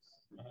favor?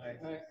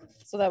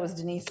 So that was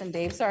Denise and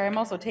Dave. Sorry, I'm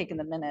also taking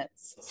the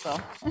minutes, so.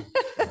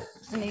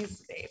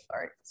 Denise, Dave, all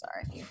right,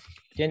 sorry.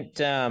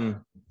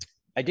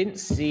 I didn't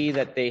see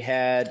that they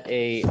had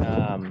a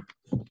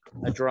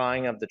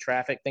drawing of the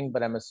traffic thing,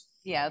 but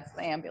Yeah, it's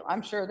the ambulance.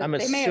 I'm sure that I'm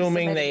they may have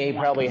assuming submitted they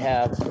one. probably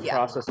have the Yeah.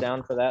 process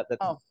down for that,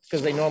 Oh.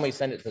 because they normally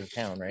send it to the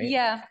town, right?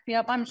 Yeah,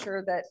 yep, I'm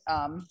sure that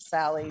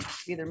Sally,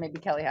 either maybe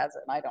Kelly has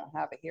it and I don't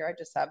have it here. I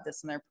just have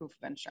this in their proof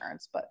of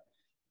insurance, but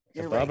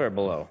you're Above right. or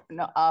below?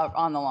 No,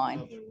 on the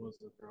line.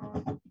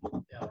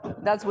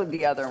 That's with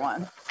the other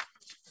one.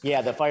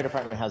 Yeah, the fire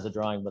department has a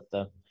drawing, but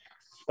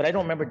I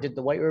don't remember, did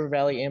the White River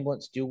Valley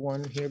ambulance do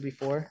one here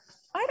before?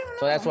 I don't know.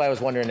 So that's why I was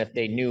wondering if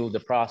they knew the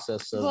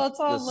process of Well, it's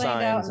all the laid out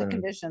in signs the and.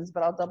 conditions,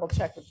 but I'll double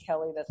check with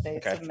Kelly that they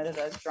Okay. submitted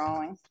a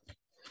drawing.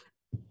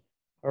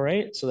 All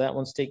right, so that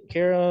one's taken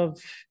care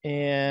of.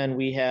 And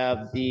we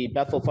have the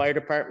Bethel Fire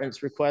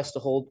Department's request to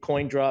hold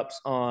coin drops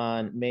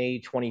on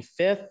May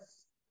 25th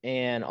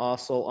and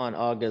also on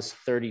August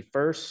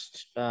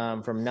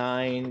 31st from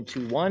 9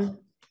 to 1.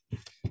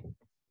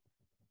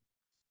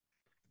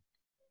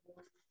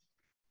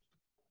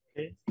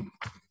 Okay.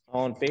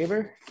 All in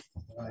favor?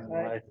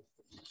 Aye.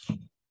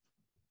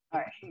 All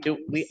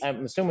right.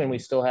 I'm assuming we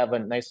still have a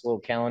nice little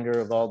calendar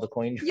of all the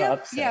coin Yeah,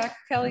 drops. yeah,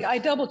 Kelly, I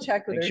double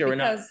checked with Make her sure we're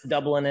not because,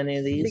 doubling any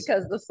of these.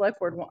 because the select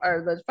board,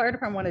 or the fire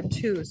department wanted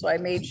 2, so I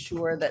made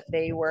sure that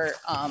they were,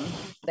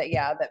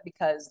 that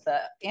because the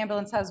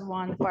ambulance has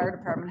 1, the fire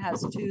department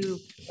has 2,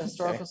 the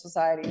historical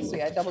society, so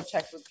yeah, I double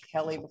checked with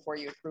Kelly before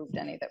you approved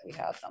any that we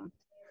had them.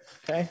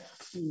 Okay.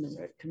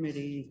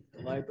 Committee,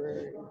 the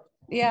library.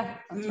 Yeah,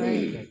 that's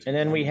right. And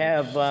then we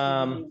have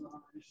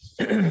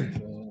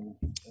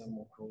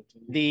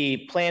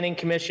the Planning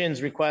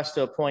Commission's request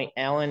to appoint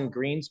Alan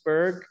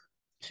Greensburg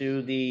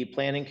to the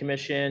Planning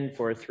Commission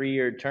for a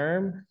 3-year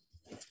term.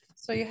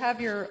 So you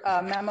have your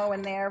memo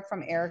in there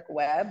from Eric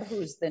Webb,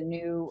 who's the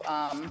new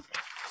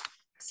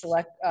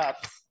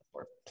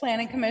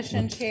Planning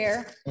Commission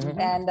chair.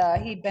 And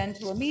he'd been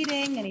to a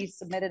meeting and he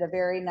submitted a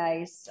very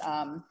nice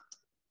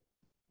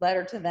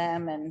letter to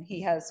them, and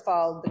he has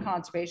followed the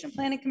Conservation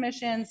Planning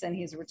Commissions, and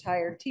he's a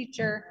retired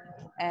teacher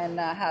and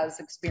has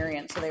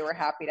experience, so they were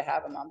happy to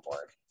have him on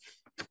board.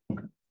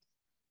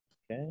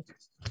 Okay.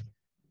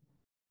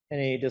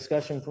 Any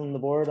discussion from the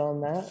board on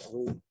that?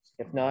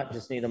 If not,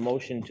 just need a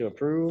motion to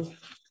approve.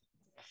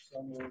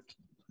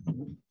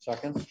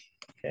 Second.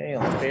 Okay,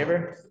 all in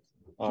favor?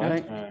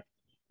 Aye.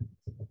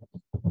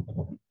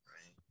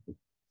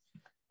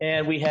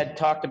 And we had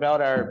talked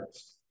about our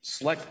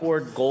select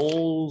board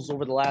goals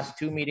over the last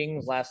 2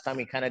 meetings. Last time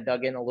we kind of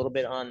dug in a little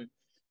bit on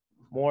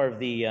more of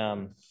the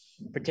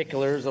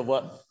particulars of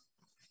what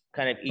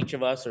kind of each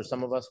of us or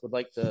some of us would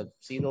like to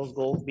see those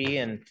goals be.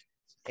 And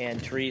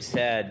Therese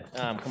had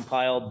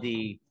compiled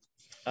the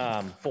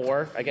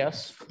 4, I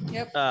guess.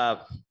 Yep.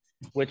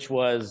 Which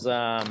was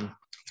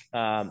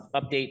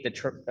update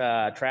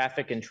the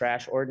traffic and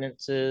trash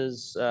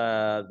ordinances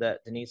that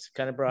Denise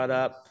kind of brought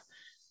up.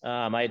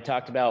 I had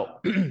talked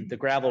about the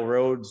gravel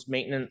roads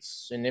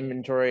maintenance and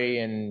inventory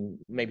and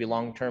maybe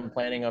long-term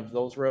planning of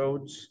those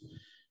roads.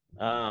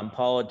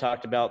 Paul had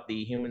talked about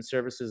the human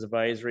services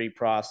advisory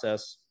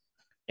process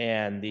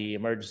and the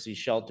emergency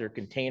shelter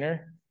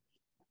container.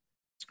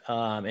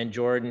 And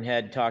Jordan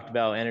had talked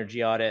about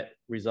energy audit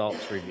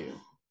results review. Does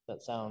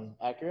that sound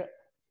accurate?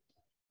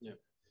 Yeah.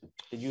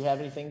 Did you have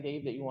anything,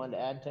 Dave, that you wanted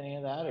to add to any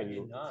of that? Or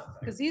you?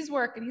 Because he's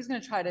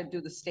gonna try to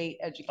do the state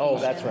education. Oh,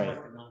 that's right.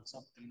 On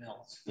something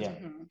else. Yeah.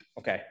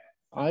 Okay.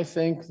 I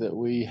think that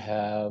we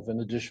have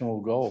an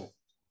additional goal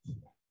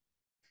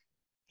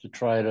to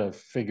try to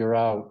figure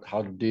out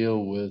how to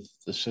deal with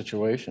the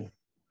situation.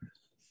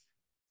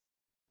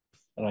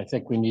 And I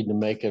think we need to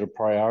make it a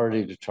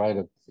priority to try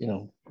to,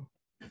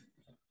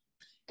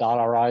 dot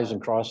our i's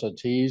and cross our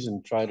t's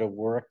and try to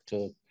work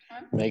to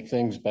make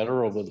things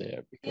better over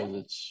there, because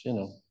it's,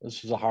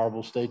 this is a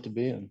horrible state to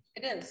be in.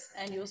 It is,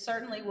 and you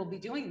certainly will be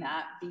doing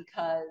that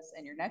because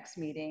in your next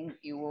meeting,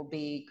 you will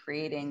be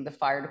creating the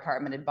Fire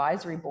Department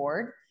Advisory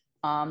Board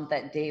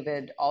that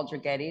David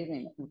Aldrighetti,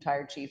 the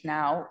retired chief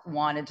now,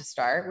 wanted to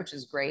start, which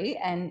is great.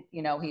 And,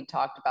 he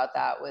talked about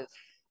that with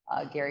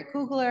Gary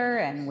Kugler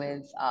and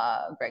with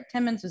Greg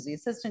Timmons, who's the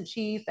assistant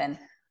chief. And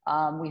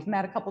we've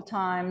met a couple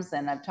times,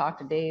 and I've talked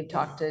to Dave,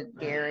 talked to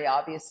Gary,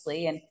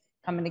 obviously, and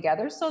coming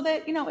together so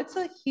that, it's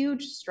a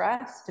huge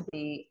stress to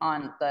be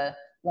on the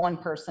one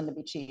person to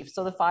be chief.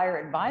 So the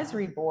Fire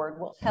Advisory Board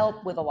will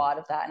help with a lot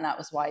of that. And that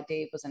was why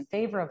Dave was in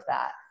favor of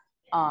that.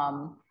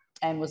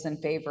 And was in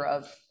favor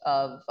of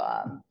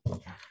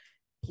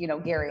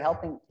Gary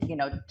helping,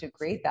 to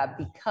create that,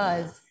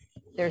 because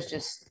there's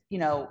just,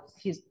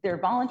 they're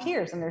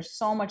volunteers and there's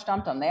so much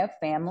dumped on. They have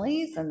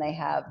families and they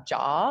have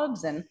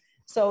jobs. And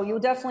so you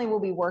definitely will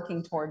be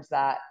working towards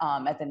that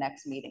at the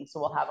next meeting. So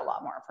we'll have a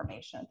lot more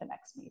information at the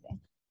next meeting.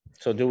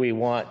 So do we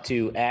want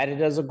to add it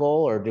as a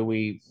goal, or do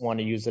we want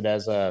to use it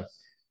as or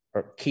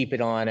keep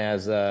it on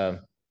as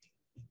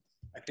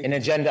an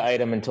agenda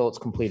item until it's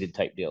completed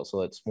type deal.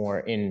 So it's more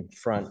in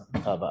front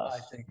of us. I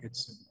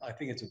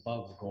think it's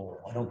above the goal.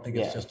 I don't think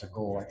Yeah. it's just a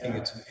goal. I think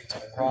it's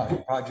a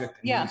project that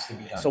Yeah. needs to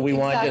be done. So we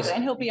want to Exactly, just,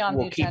 and he'll be on the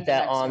we'll keep agenda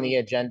that next on the week.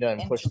 agenda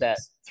and push that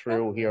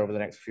through here over the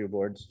next few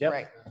boards. Yep.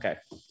 Right. Okay.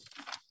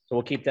 So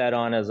we'll keep that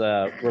on as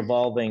a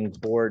revolving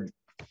board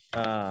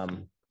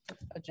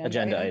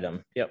agenda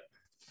item. Yep.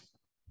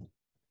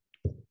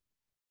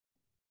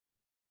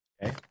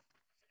 Okay.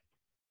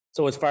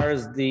 So as far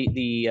as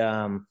the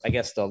I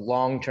guess the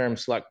long-term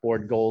select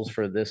board goals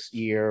for this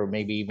year, or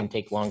maybe even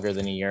take longer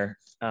than a year,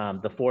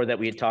 the 4 that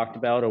we had talked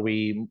about, are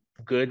we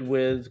good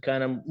with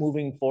kind of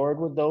moving forward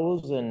with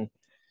those and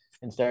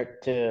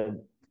start to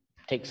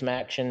take some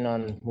action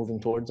on moving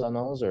towards on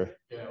those, or?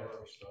 Yeah.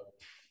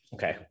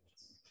 Okay.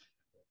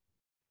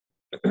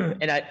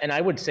 And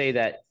I would say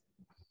that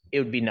it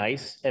would be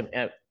nice,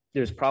 and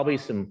there's probably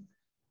some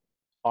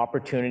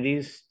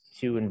opportunities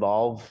to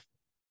involve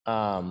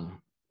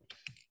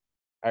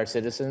our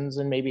citizens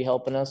and maybe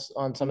helping us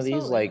on some of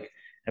these, like,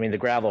 I mean, the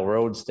gravel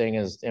roads thing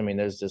is, I mean,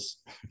 there's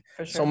just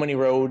so many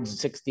roads,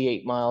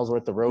 68 miles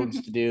worth of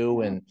roads to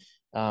do. And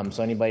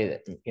so anybody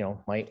that, you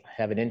know, might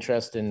have an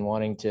interest in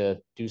wanting to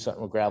do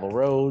something with gravel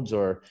roads,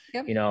 or,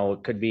 you know,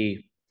 it could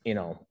be, you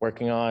know,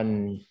 working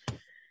on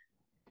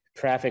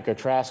traffic or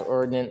trash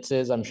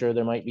ordinances. I'm sure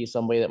there might be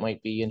somebody that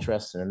might be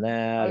interested in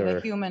that, Or or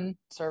the Human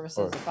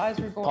Services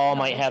Advisory Board. Paul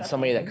might have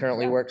somebody that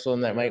currently works with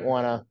them that might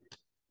want to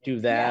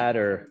do that,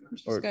 or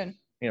good.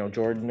 you know,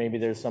 Jordan, maybe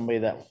there's somebody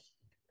that,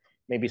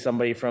 maybe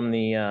somebody from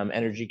the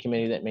energy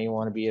committee that may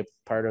want to be a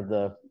part of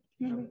the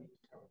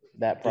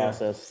that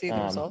process. See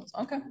the results.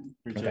 Okay.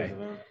 Okay.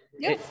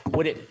 Yeah.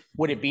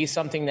 Would it be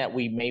something that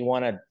we may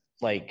want to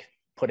like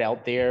put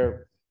out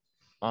there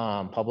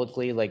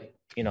publicly, like,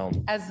 you know,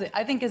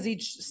 I think as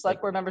each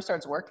select board member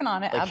starts working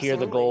on it, like hear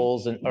the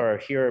goals and, or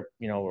hear,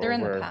 you know, they're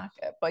in the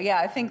packet. But yeah,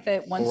 I think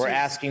that once we're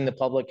asking the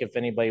public if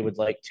anybody would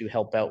like to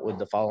help out with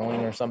the following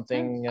or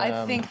something.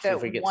 I think see that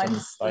if we get some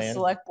once the buy-in.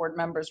 select board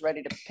member's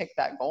ready to pick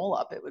that goal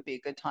up, it would be a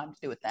good time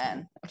to do it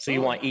then. So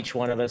you want each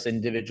one of us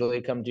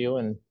individually to come to you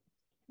and?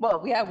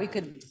 Well, yeah, we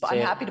could, I'm Say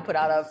it. happy to put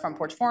out a front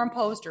porch forum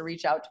post or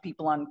reach out to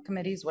people on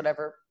committees,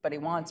 whatever buddy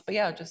wants. But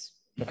yeah,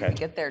 just when we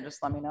get there,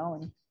 just let me know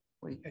and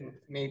we. And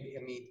maybe,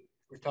 I mean,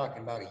 we're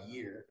talking about a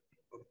year,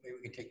 but maybe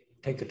we can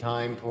take the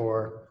time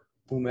for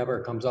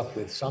whomever comes up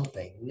with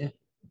something,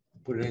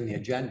 put it in the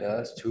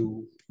agenda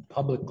to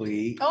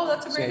publicly. Oh,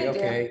 that's a great say,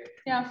 idea. okay,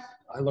 Yeah.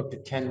 I looked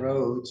at 10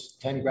 roads,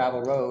 10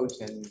 gravel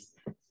roads, and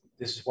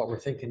this is what we're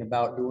thinking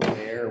about doing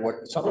there,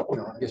 what, something, you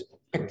know, I'm just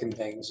picking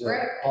things.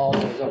 Right. Paul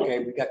says,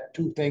 okay, we got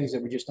 2 things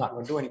that we're just not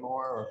gonna do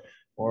anymore,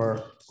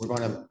 or we're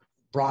gonna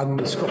broaden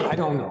the scope, I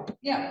don't know.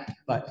 Yeah.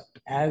 But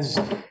as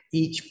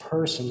each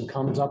person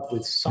comes up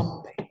with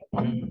something,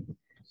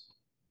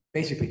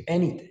 basically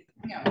anything.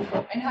 Yeah,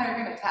 and how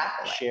you're gonna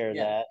tackle it. Share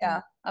that.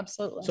 Yeah,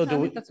 absolutely. So I do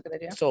we, think that's a good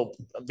idea. so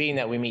being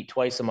that we meet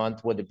twice a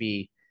month, would it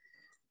be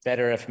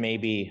better if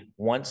maybe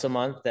once a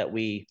month that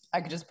we,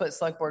 I could just put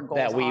select board goals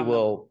that we on them.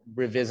 will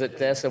revisit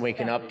this and we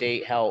can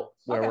update how,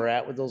 where we're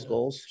at with those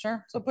goals?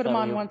 Sure, so put them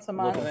on once a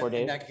month. Looking for,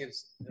 Dave? And that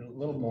gives a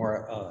little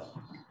more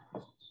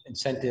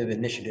incentive,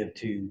 initiative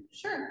to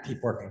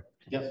keep working.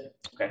 Yep.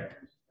 Okay.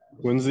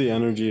 When's the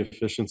energy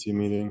efficiency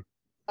meeting?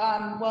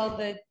 Well,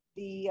 let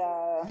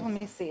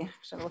me see,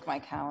 should look at my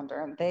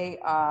calendar. They,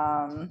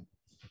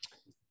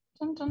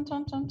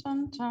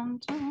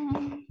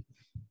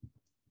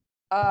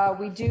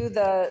 we do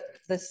the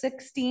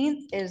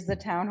 16th is the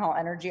town hall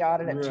energy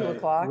audit at 2 Right.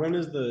 o'clock. When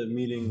is the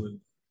meeting with,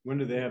 when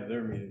do they have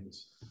their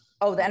meetings?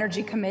 Oh, the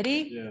energy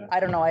committee? Yeah. I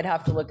don't know. I'd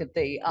have to look at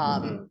the,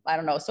 I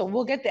don't know. So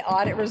we'll get the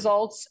audit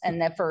results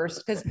and that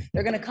first, because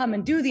they're gonna come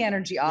and do the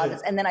energy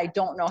audits. And then I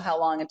don't know how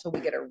long until we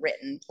get a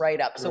written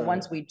write-up. So Right.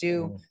 once we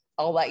do,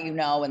 I'll let you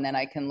know, and then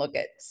I can look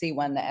at, see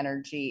when the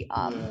energy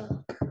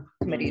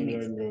committee Maybe I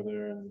meets. can go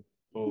there and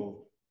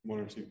pull 1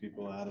 or 2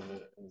 people out of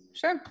it. And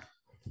Sure.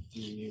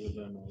 meet with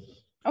them.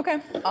 Okay,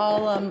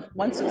 I'll,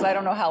 once, because I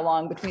don't know how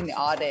long between the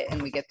audit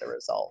and we get the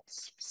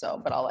results. So,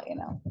 but I'll let you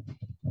know.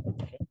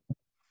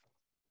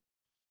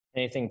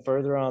 Anything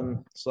further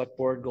on select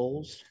board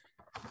goals?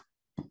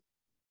 I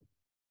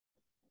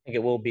think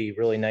it will be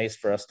really nice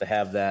for us to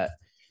have that.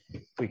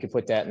 We could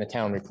put that in the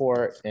town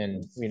report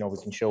and, you know, we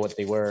can show what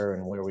they were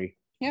and where we,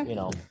 Yeah. you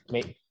know,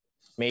 maybe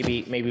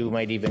we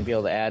might even be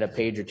able to add a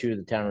page or 2 to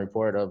the town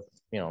report of,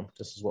 you know,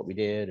 this is what we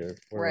did or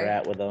where Right. we're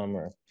at with them,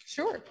 or.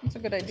 Sure, that's a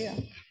good idea.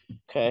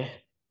 Okay.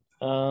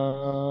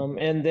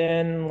 And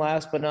then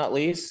last but not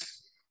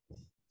least,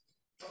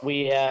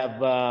 we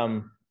have,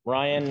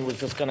 Ryan was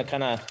just gonna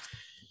kind of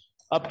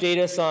update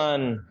us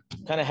on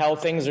kind of how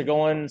things are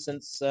going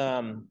since,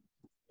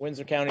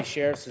 Windsor County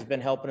Sheriff's has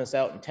been helping us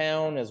out in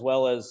town, as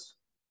well as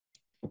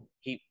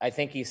I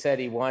think he said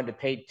he wanted to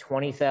pay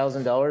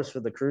 $20,000 for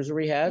the cruiser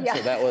we had. So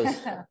that was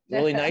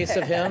really nice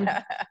of him.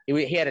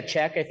 He had a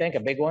check, I think, a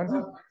big one.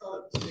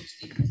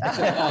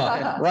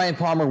 Ryan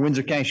Palmer,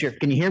 Windsor County Sheriff.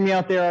 Can you hear me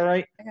out there all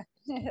right?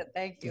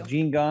 Thank you. Is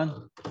Gene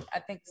gone? I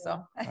think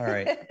so. All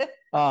right.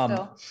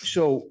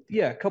 So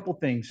yeah, a couple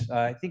things.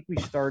 I think we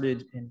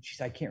started, and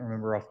geez, I can't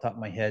remember off the top of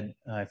my head.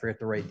 I forgot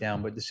to write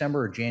down, but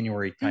December or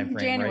January timeframe,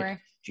 January. right?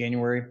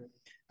 January.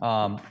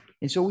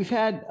 And so we've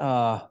had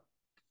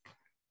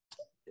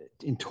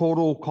in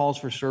total calls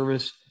for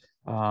service.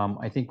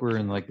 I think we're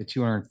in like the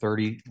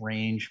 230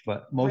 range,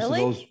 but most of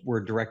those were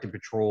directed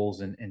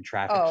patrols and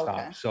traffic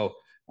stops. So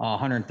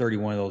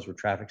 131 of those were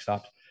traffic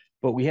stops.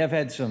 But we have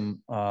had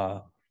some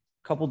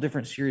couple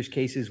different serious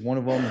cases. One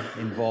of them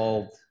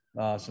involved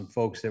some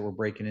folks that were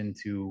breaking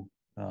into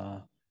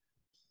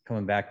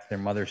coming back to their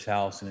mother's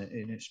house, and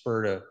it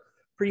spurred a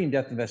pretty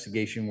in-depth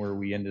investigation where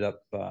we ended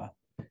up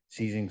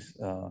seizing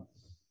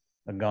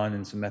a gun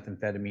and some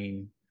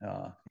methamphetamine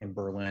in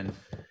Berlin.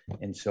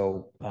 And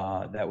so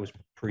that was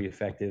pretty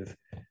effective.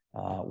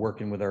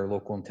 Working with our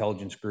local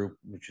intelligence group,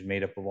 which is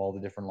made up of all the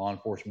different law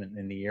enforcement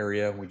in the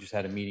area. We just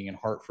had a meeting in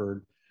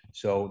Hartford.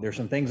 So there's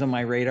some things on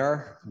my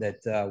radar that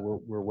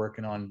we're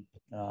working on,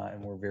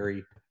 and we're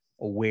very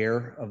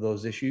aware of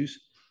those issues.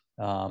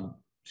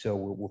 So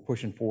we're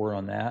pushing forward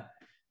on that.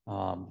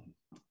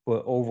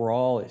 But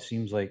overall, it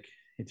seems like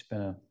it's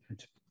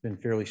been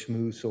fairly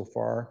smooth so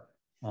far.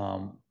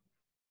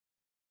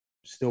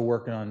 Still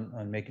working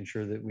on making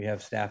sure that we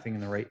have staffing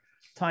in the right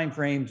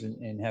timeframes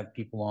and have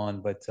people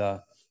on, but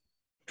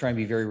try and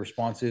be very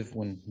responsive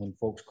when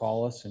folks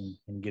call us and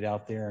get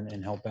out there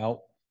and help out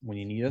when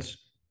you need us.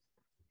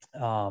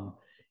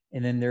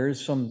 And then there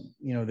is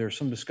there's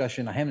some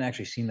discussion. I haven't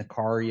actually seen the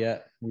car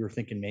yet. We were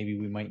thinking maybe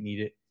we might need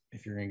it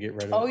if you're going to get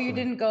rid of it. Oh, you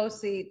didn't go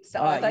see?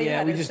 So I thought you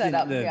had we it just set didn't,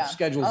 up. the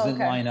schedules didn't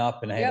Okay. line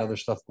up, and I had other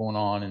stuff going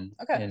on, and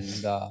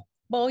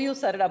Well, you'll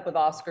set it up with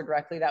Oscar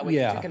directly. That way you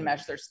Yeah. two can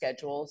mesh their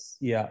schedules.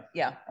 yeah.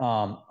 Yeah.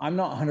 I'm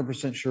not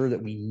 100% sure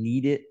that we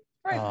need it.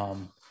 Right.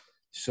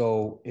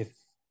 So if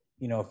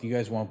you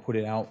guys want to put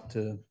it out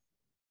to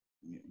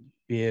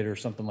bid or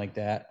something like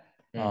that,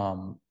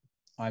 I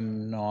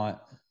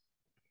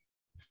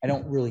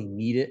don't really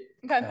need it.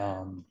 Okay.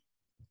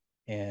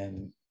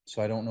 And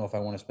so I don't know if I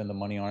want to spend the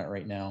money on it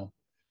right now.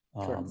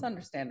 It's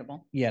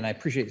understandable. Yeah, and I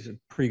appreciate it's a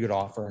pretty good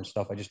offer and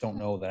stuff. I just don't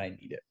know that I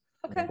need it.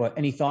 Okay. But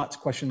any thoughts,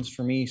 questions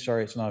for me?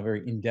 Sorry, it's not a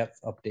very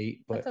in-depth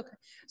update, but That's okay.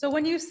 So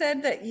when you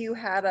said that you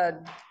had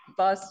a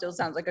bust, still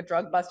sounds like a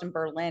drug bust in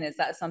Berlin. Is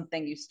that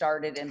something you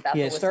started in Bethel?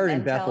 yeah, it with started some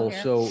in intel Bethel.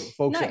 here? So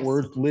folks that Nice.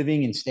 were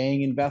living and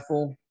staying in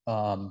Bethel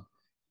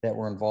that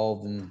were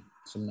involved in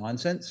some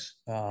nonsense,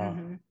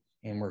 Mhm.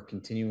 and we're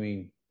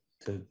continuing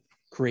to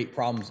create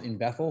problems in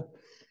Bethel,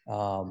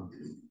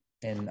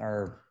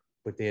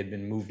 but they had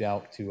been moved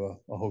out to a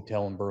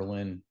hotel in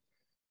Berlin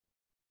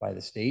by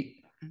the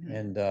state, Mhm.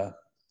 and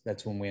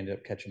that's when we ended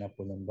up catching up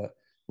with them. But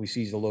we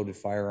seized a loaded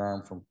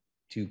firearm from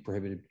 2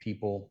 prohibited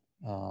people,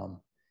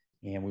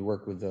 and we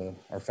worked with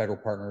our federal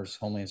partners,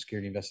 Homeland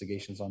Security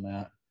Investigations, on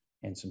that,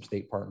 and some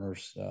state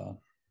partners.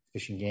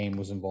 Fish and Game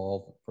was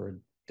involved for a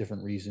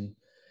different reason,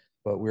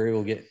 but we were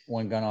able to get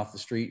 1 gun off the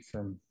street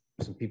from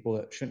some people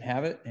that shouldn't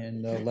have it,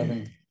 and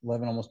 11,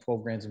 almost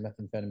 12 grams of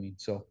methamphetamine.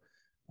 So,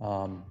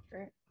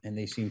 Great. and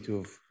they seem to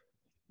have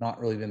not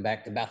really been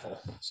back to Bethel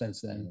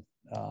since then.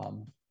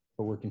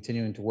 But we're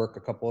continuing to work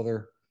a couple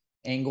other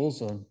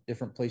angles on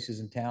different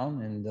places in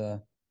town,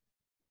 and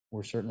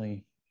we're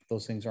certainly,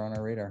 those things are on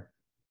our radar.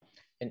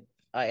 And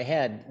I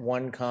had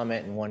one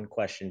comment and one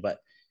question, but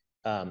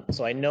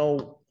so I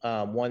know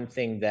one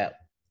thing that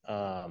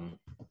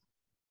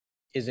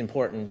is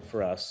important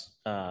for us,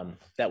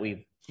 that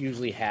we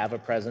usually have a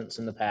presence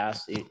in the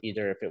past,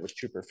 either if it was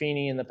Trooper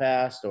Feeney in the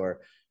past or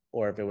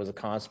if it was a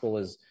constable,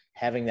 is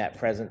having that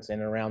presence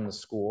in and around the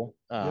school.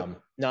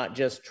 Not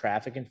just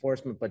traffic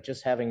enforcement, but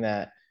just having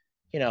that,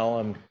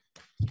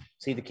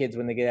 see the kids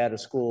when they get out of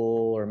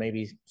school, or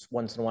maybe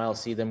once in a while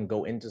see them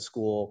go into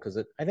school, because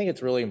I think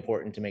it's really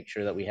important to make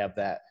sure that we have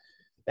that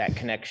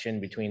connection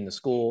between the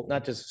school,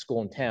 not just the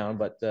school in town,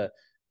 but the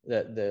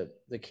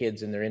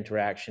kids and their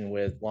interaction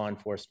with law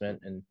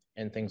enforcement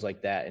and things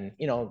like that. And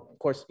of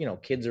course,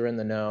 kids are in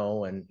the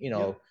know, and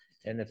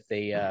and if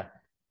they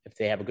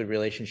have a good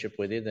relationship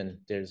with you, then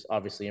there's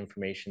obviously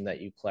information that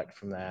you collect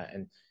from that.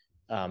 And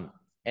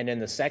then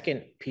the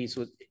second piece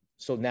was,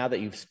 so now that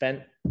you've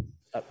spent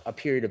a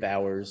period of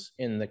hours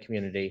in the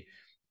community,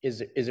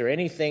 is there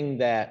anything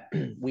that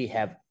we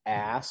have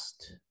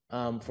asked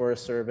for a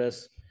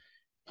service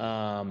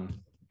above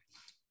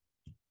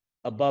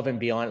and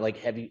beyond? Like,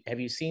 have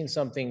you seen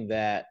something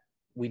that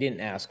we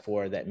didn't ask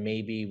for that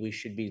maybe we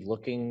should be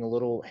looking a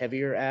little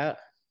heavier at?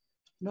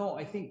 No,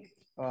 I think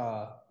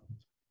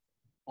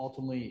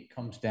ultimately it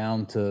comes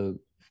down to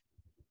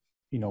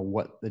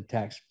what the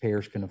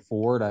taxpayers can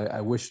afford.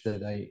 I wish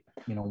that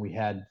we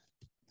had,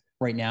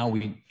 right now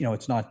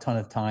it's not a ton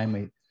of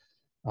time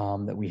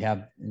that we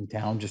have in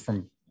town, just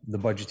from the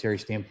budgetary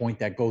standpoint.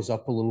 That goes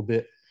up a little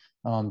bit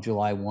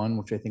July 1,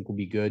 which I think will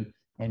be good.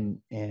 And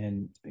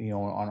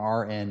on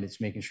our end, it's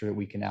making sure that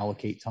we can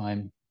allocate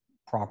time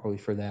properly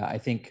for that. I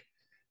think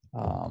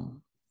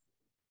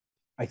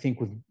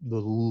with the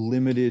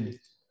limited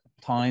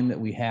time that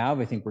we have,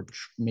 I think we're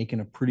making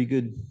a pretty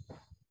good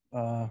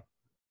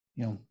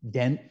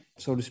dent,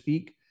 so to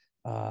speak.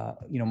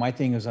 My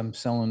thing is I'm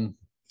selling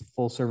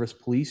full service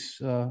police,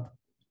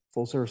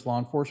 full service law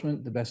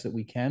enforcement the best that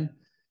we can.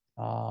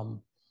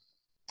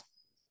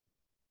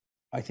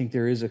 I think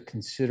there is a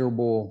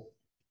considerable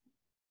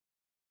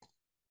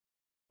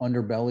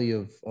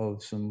underbelly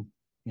of some,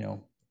 you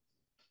know,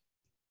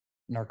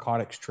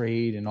 narcotics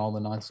trade and all the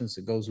nonsense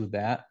that goes with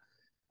that,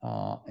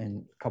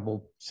 and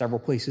several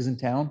places in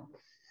town.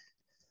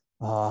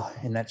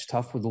 And that's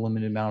tough with the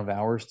limited amount of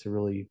hours to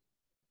really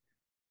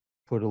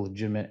put a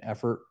legitimate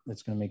effort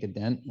that's going to make a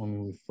dent.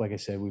 When we've, like I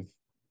said, we've,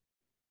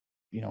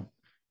 you know,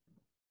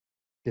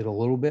 did a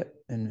little bit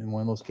in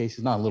one of those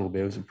cases, not a little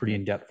bit, it was a pretty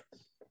in-depth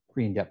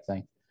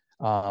thing.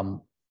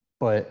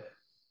 But,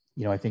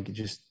 you know, I think it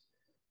just,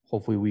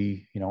 hopefully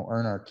we, you know,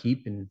 earn our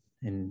keep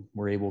and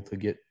we're able to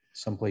get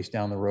someplace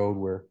down the road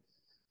where,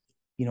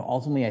 you know,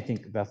 ultimately I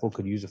think Bethel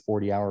could use a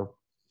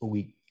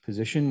 40-hour-a-week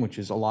position, which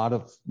is a lot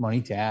of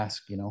money to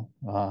ask, you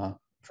know.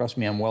 Trust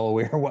me, I'm well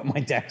aware of what my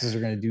taxes are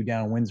going to do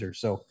down in Windsor.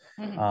 So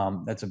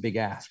that's a big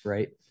ask,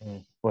 right?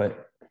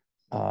 But,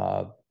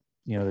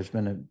 you know,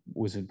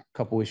 was a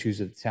couple issues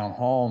at the town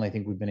hall, and I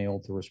think we've been able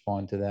to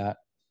respond to that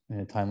in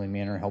a timely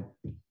manner, help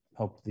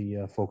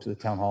the folks at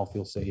the town hall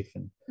feel safe.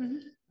 And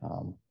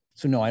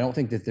so, no, I don't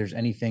think that there's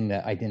anything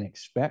that I didn't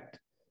expect.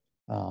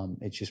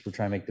 It's just we're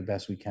trying to make the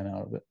best we can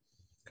out of it.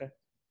 Okay.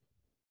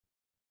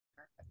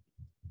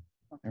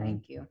 Well,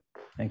 thank you.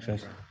 Thanks,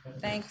 guys.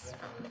 Thanks.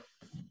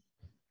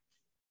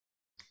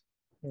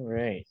 All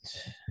right.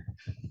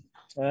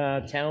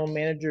 Town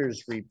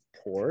managers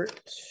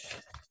report.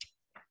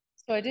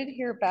 So I did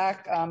hear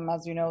back,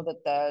 as you know,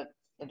 that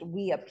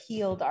we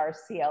appealed our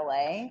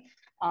CLA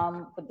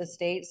with the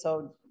state.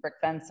 So Rick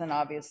Benson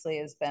obviously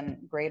has been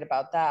great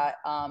about that.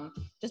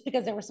 Just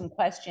because there were some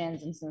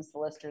questions, and since the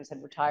listers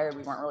had retired,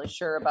 we weren't really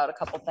sure about a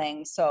couple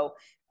things. So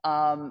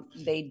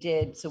they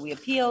did. So we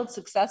appealed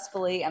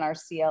successfully, and our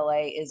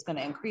CLA is going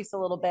to increase a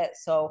little bit.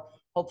 So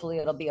hopefully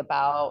it'll be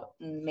about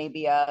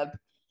maybe a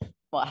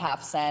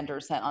half cent or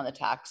cent on the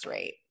tax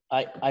rate.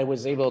 I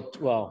was able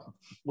to, well,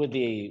 with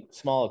the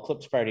small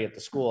eclipse party at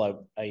the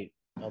school, I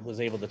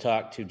was able to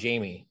talk to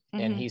Jamie,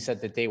 and he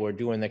said that they were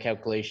doing the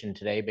calculation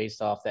today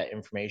based off that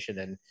information,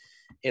 and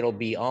it'll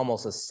be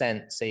almost a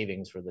cent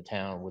savings for the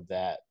town with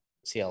that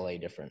CLA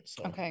difference.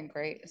 So. Okay,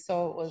 great.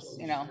 So it was,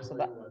 you know, so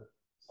that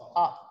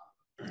up.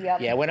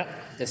 Yep. Yeah, went up.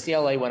 The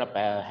CLA went up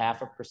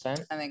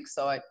 0.5%. I think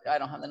so. I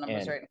don't have the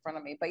numbers right in front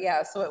of me, but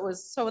yeah, so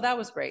that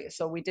was great.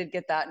 So we did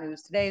get that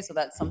news today. So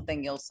that's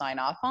something you'll sign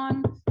off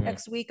on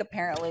next week.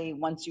 Apparently,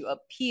 once you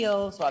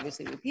appeal, so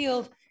obviously we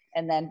appealed,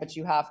 and then, but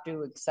you have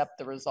to accept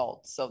the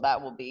results. So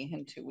that will be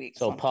in 2 weeks.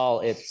 So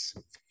Paul, it's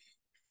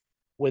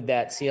with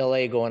that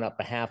CLA going up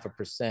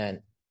 0.5%,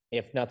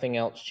 if nothing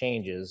else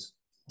changes,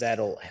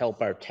 that'll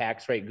help our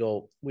tax rate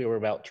go. We were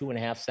about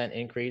 2.5 cent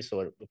increase, so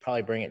it will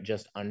probably bring it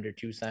just under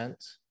 2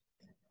 cents.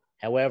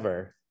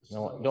 However,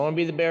 don't want to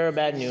be the bearer of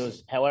bad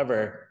news.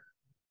 However,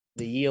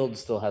 the yield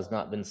still has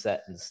not been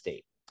set in the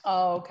state.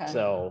 Oh, okay.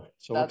 So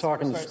we're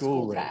talking the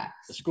school rate,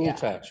 the school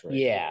tax rate.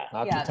 Yeah.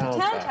 Not the town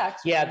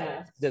tax.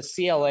 Yeah, the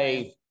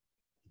CLA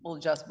will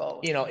adjust both.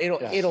 You know,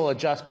 it'll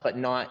adjust, but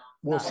not.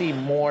 We'll see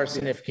more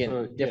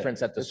significant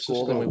difference at the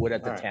school than we would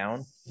at the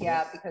town.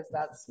 Yeah, because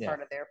that's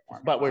part of their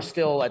formula. But we're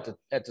still at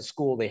the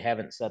school. They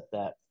haven't set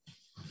that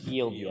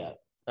yield yet.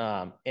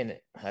 And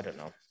I don't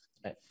know.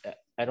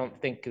 I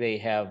don't think they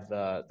have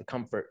the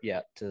comfort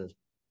yet to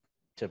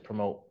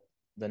promote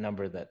the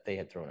number that they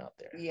had thrown out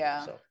there.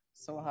 Yeah.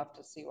 So we'll have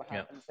to see what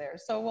happens there.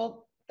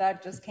 So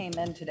that just came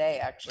in today,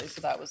 actually.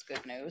 So that was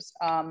good news.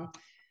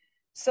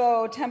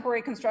 So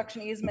temporary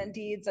construction easement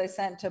deeds I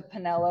sent to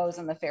Pinello's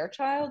and the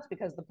Fairchilds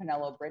because the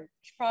Pinello Bridge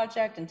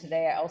project. And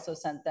today I also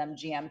sent them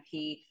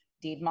GMP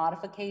deed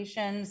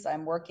modifications.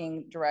 I'm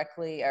working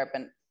directly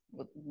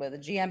with a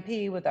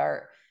GMP with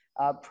our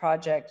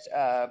project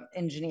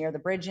engineer, the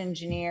bridge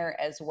engineer,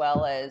 as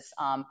well as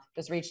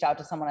just reached out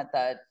to someone at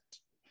the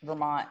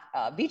Vermont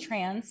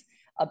VTrans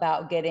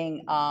about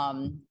getting,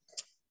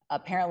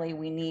 apparently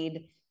we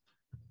need,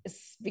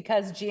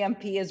 because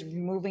GMP is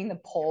removing the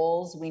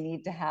poles, we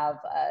need to have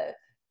a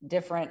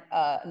different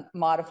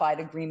modified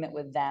agreement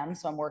with them.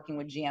 So I'm working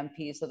with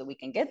GMP so that we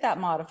can get that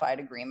modified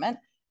agreement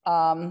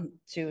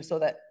so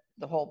that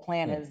the whole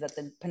plan is that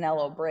the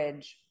Pinello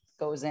Bridge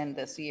goes in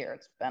this year.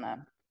 It's been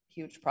a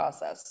huge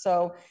process.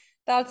 So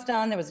that's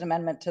done. There was an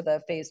amendment to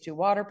the phase 2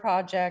 water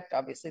project.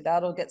 Obviously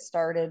that'll get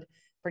started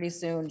pretty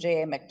soon.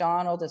 J.A.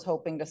 McDonald is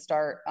hoping to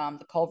start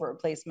the culvert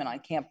replacement on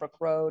Camp Brook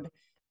Road.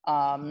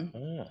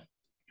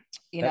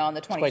 You know, on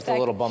the 22nd. Quite a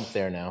little bump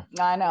there now.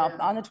 I know,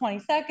 on the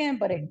 22nd,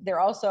 but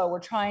we're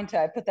trying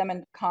to put them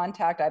in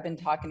contact. I've been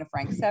talking to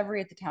Frank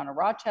Severy at the town of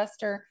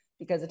Rochester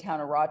because the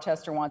town of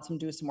Rochester wants them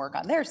to do some work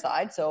on their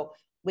side. So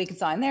we can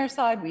sign their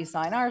side, we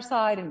sign our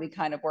side, and we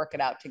kind of work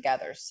it out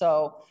together.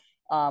 So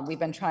we've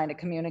been trying to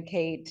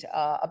communicate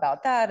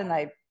about that. And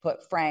I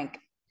put Frank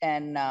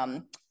in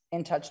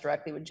touch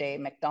directly with Jay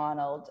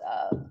McDonald,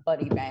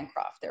 Buddy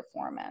Bancroft, their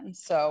foreman.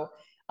 So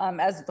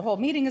as the whole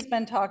meeting has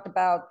been talked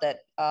about,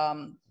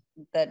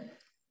 that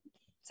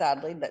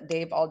sadly that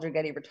Dave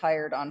Aldrighetty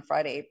retired on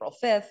Friday, April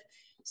 5th.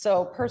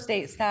 So per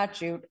state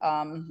statute,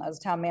 as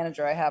town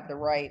manager, I have the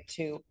right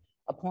to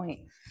appoint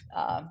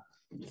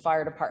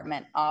fire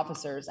department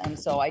officers. And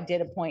so I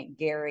did appoint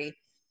Gary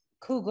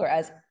Kugler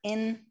as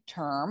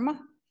interim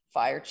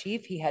fire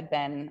chief. He had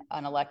been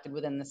unelected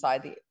within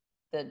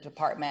the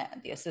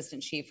department, the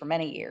assistant chief for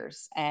many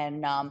years.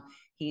 And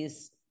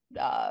he's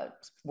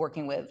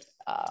working with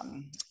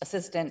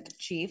assistant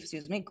chief,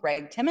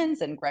 Greg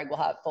Timmons, and Greg will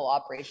have full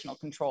operational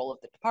control of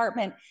the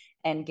department.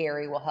 And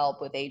Gary will help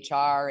with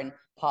HR and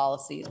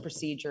policies,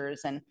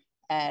 procedures. And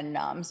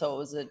so it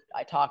was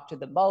I talked to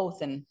them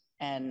both, and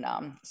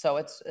so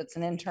it's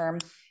an interim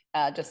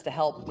just to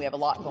help. We have a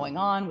lot going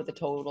on with the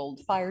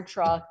totaled fire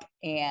truck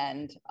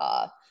and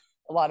a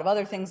lot of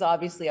other things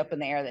obviously up in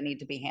the air that need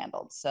to be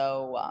handled.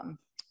 So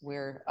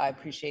I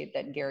appreciate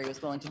that Gary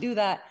was willing to do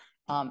that,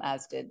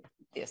 as did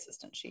the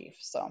assistant chief.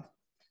 So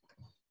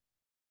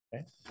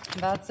okay.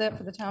 That's it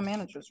for the town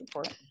manager's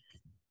report.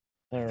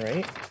 All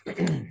right.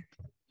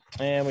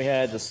 And we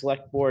had the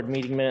select board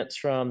meeting minutes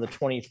from the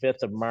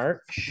 25th of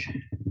March.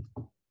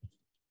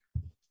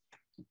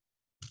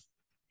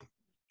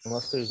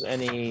 Unless there's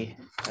any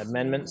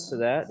amendments to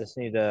that, just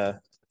need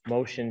a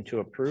motion to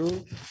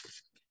approve.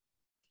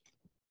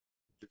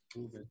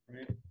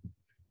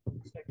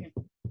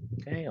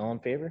 Okay, all in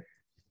favor?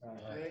 All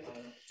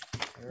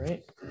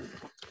right.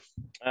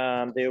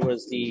 There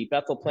was the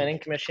Bethel Planning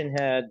Commission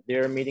had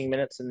their meeting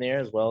minutes in there,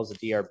 as well as the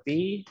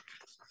DRB.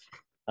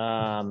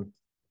 And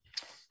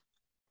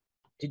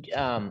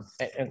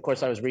of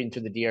course, I was reading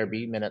through the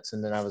DRB minutes,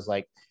 and then I was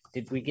like,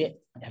 have we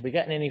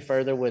gotten any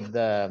further with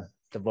the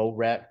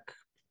VOREC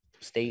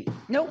state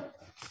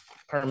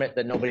permit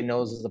that nobody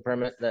knows is the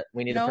permit that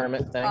we need a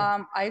permit thing?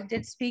 I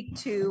did speak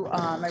to,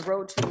 I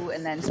wrote to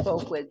and then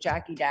spoke with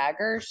Jackie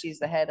Dagger. She's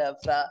the head of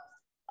the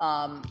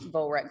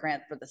VOREC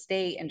grant for the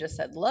state, and just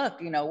said, look,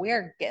 we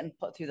are getting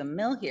put through the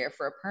mill here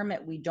for a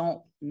permit we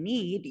don't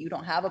need. You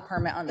don't have a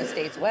permit on the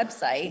state's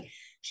website.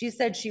 She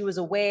said she was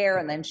aware,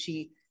 and then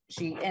she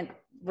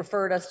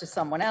referred us to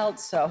someone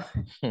else. So,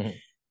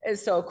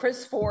 so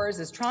Chris Forrest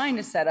is trying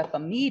to set up a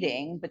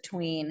meeting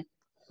between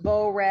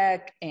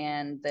VOREC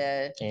and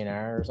the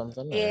ANR or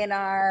something.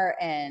 ANR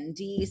and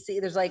DEC.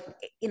 There's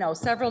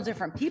several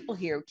different people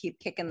here who keep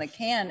kicking the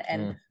can,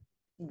 and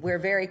we're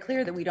very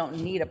clear that we don't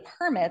need a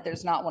permit.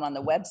 There's not one on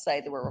the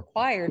website that we're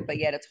required, but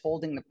yet it's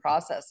holding the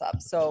process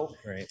up. So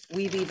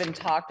we've even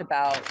talked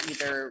about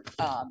either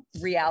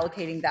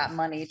reallocating that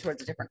money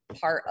towards a different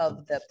part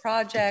of the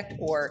project,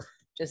 or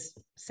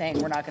just saying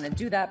we're not going to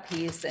do that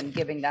piece and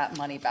giving that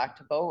money back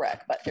to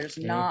VOREC, but there's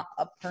not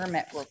a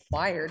permit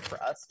required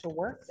for us to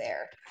work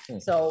there.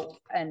 So,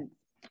 and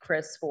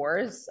Chris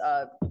Forrest,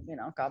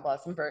 God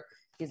bless him,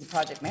 he's the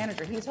project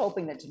manager. He's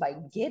hoping that by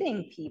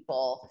getting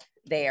people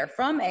there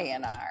from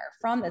ANR,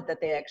 that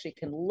they actually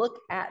can look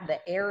at the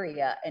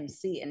area and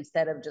see,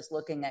 instead of just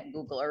looking at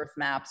Google Earth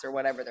maps or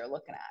whatever they're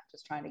looking at,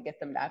 just trying to get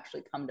them to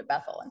actually come to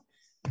Bethel. And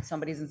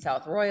somebody's in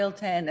South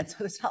Royalton, and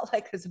so it's not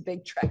like there's a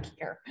big trek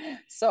here.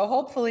 So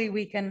hopefully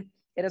we can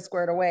get it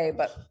squared away,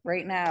 but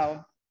right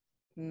now,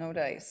 no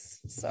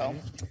dice. So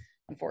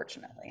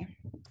unfortunately.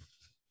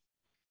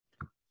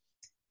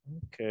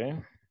 Okay.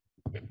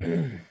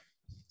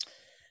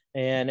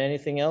 And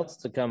anything else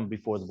to come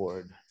before the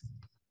board?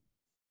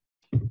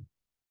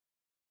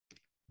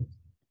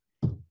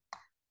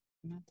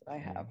 Not that I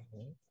have.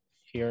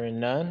 Hearing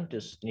none,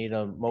 just need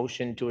a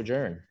motion to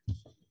adjourn.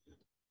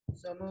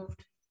 So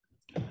moved.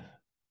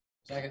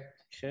 Second.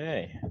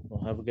 Okay,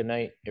 well, have a good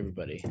night,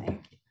 everybody.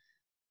 Thank you.